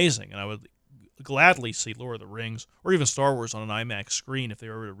they're amazing, and I would gladly see Lord of the Rings or even Star Wars on an IMAX screen if they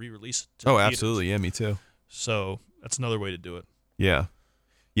were to re-release it. Oh, absolutely. Yeah, me too. So that's another way to do it. Yeah.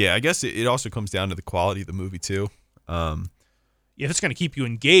 Yeah, I guess it also comes down to the quality of the movie, too. If it's going to keep you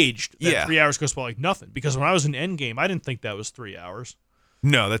engaged, that 3 hours goes by like nothing. Because when I was in Endgame, I didn't think that was 3 hours.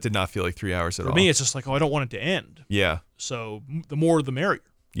 No, that did not feel like 3 hours at all. For me, it's just like, I don't want it to end. Yeah. So the more, the merrier.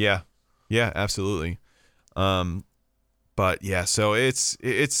 Yeah. Yeah, absolutely. But yeah, so it's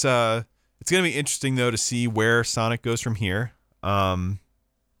going to be interesting though to see where Sonic goes from here. And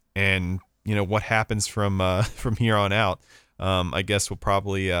what happens from here on out. I guess we'll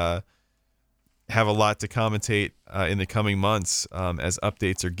probably have a lot to commentate in the coming months as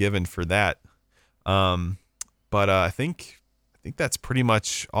updates are given for that. But I think that's pretty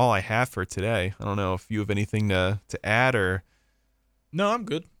much all I have for today. I don't know if you have anything to add or. No, I'm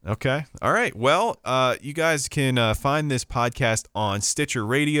good. Okay. All right. Well, you guys can find this podcast on Stitcher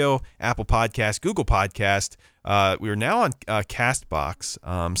Radio, Apple Podcast, Google Podcast. We are now on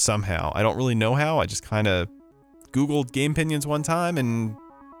Castbox somehow. I don't really know how. I just kind of Googled Gamepinions one time and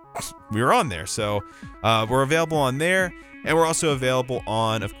we were on there. So we're available on there. And we're also available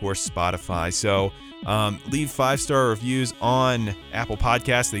on, of course, Spotify. So leave 5-star reviews on Apple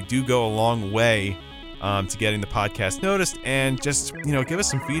Podcasts. They do go a long way to getting the podcast noticed, and just give us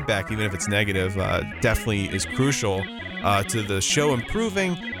some feedback, even if it's negative. Definitely is crucial to the show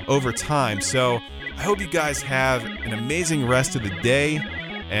improving over time. So I hope you guys have an amazing rest of the day,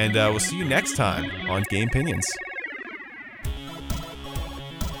 and we'll see you next time on Gamepinions.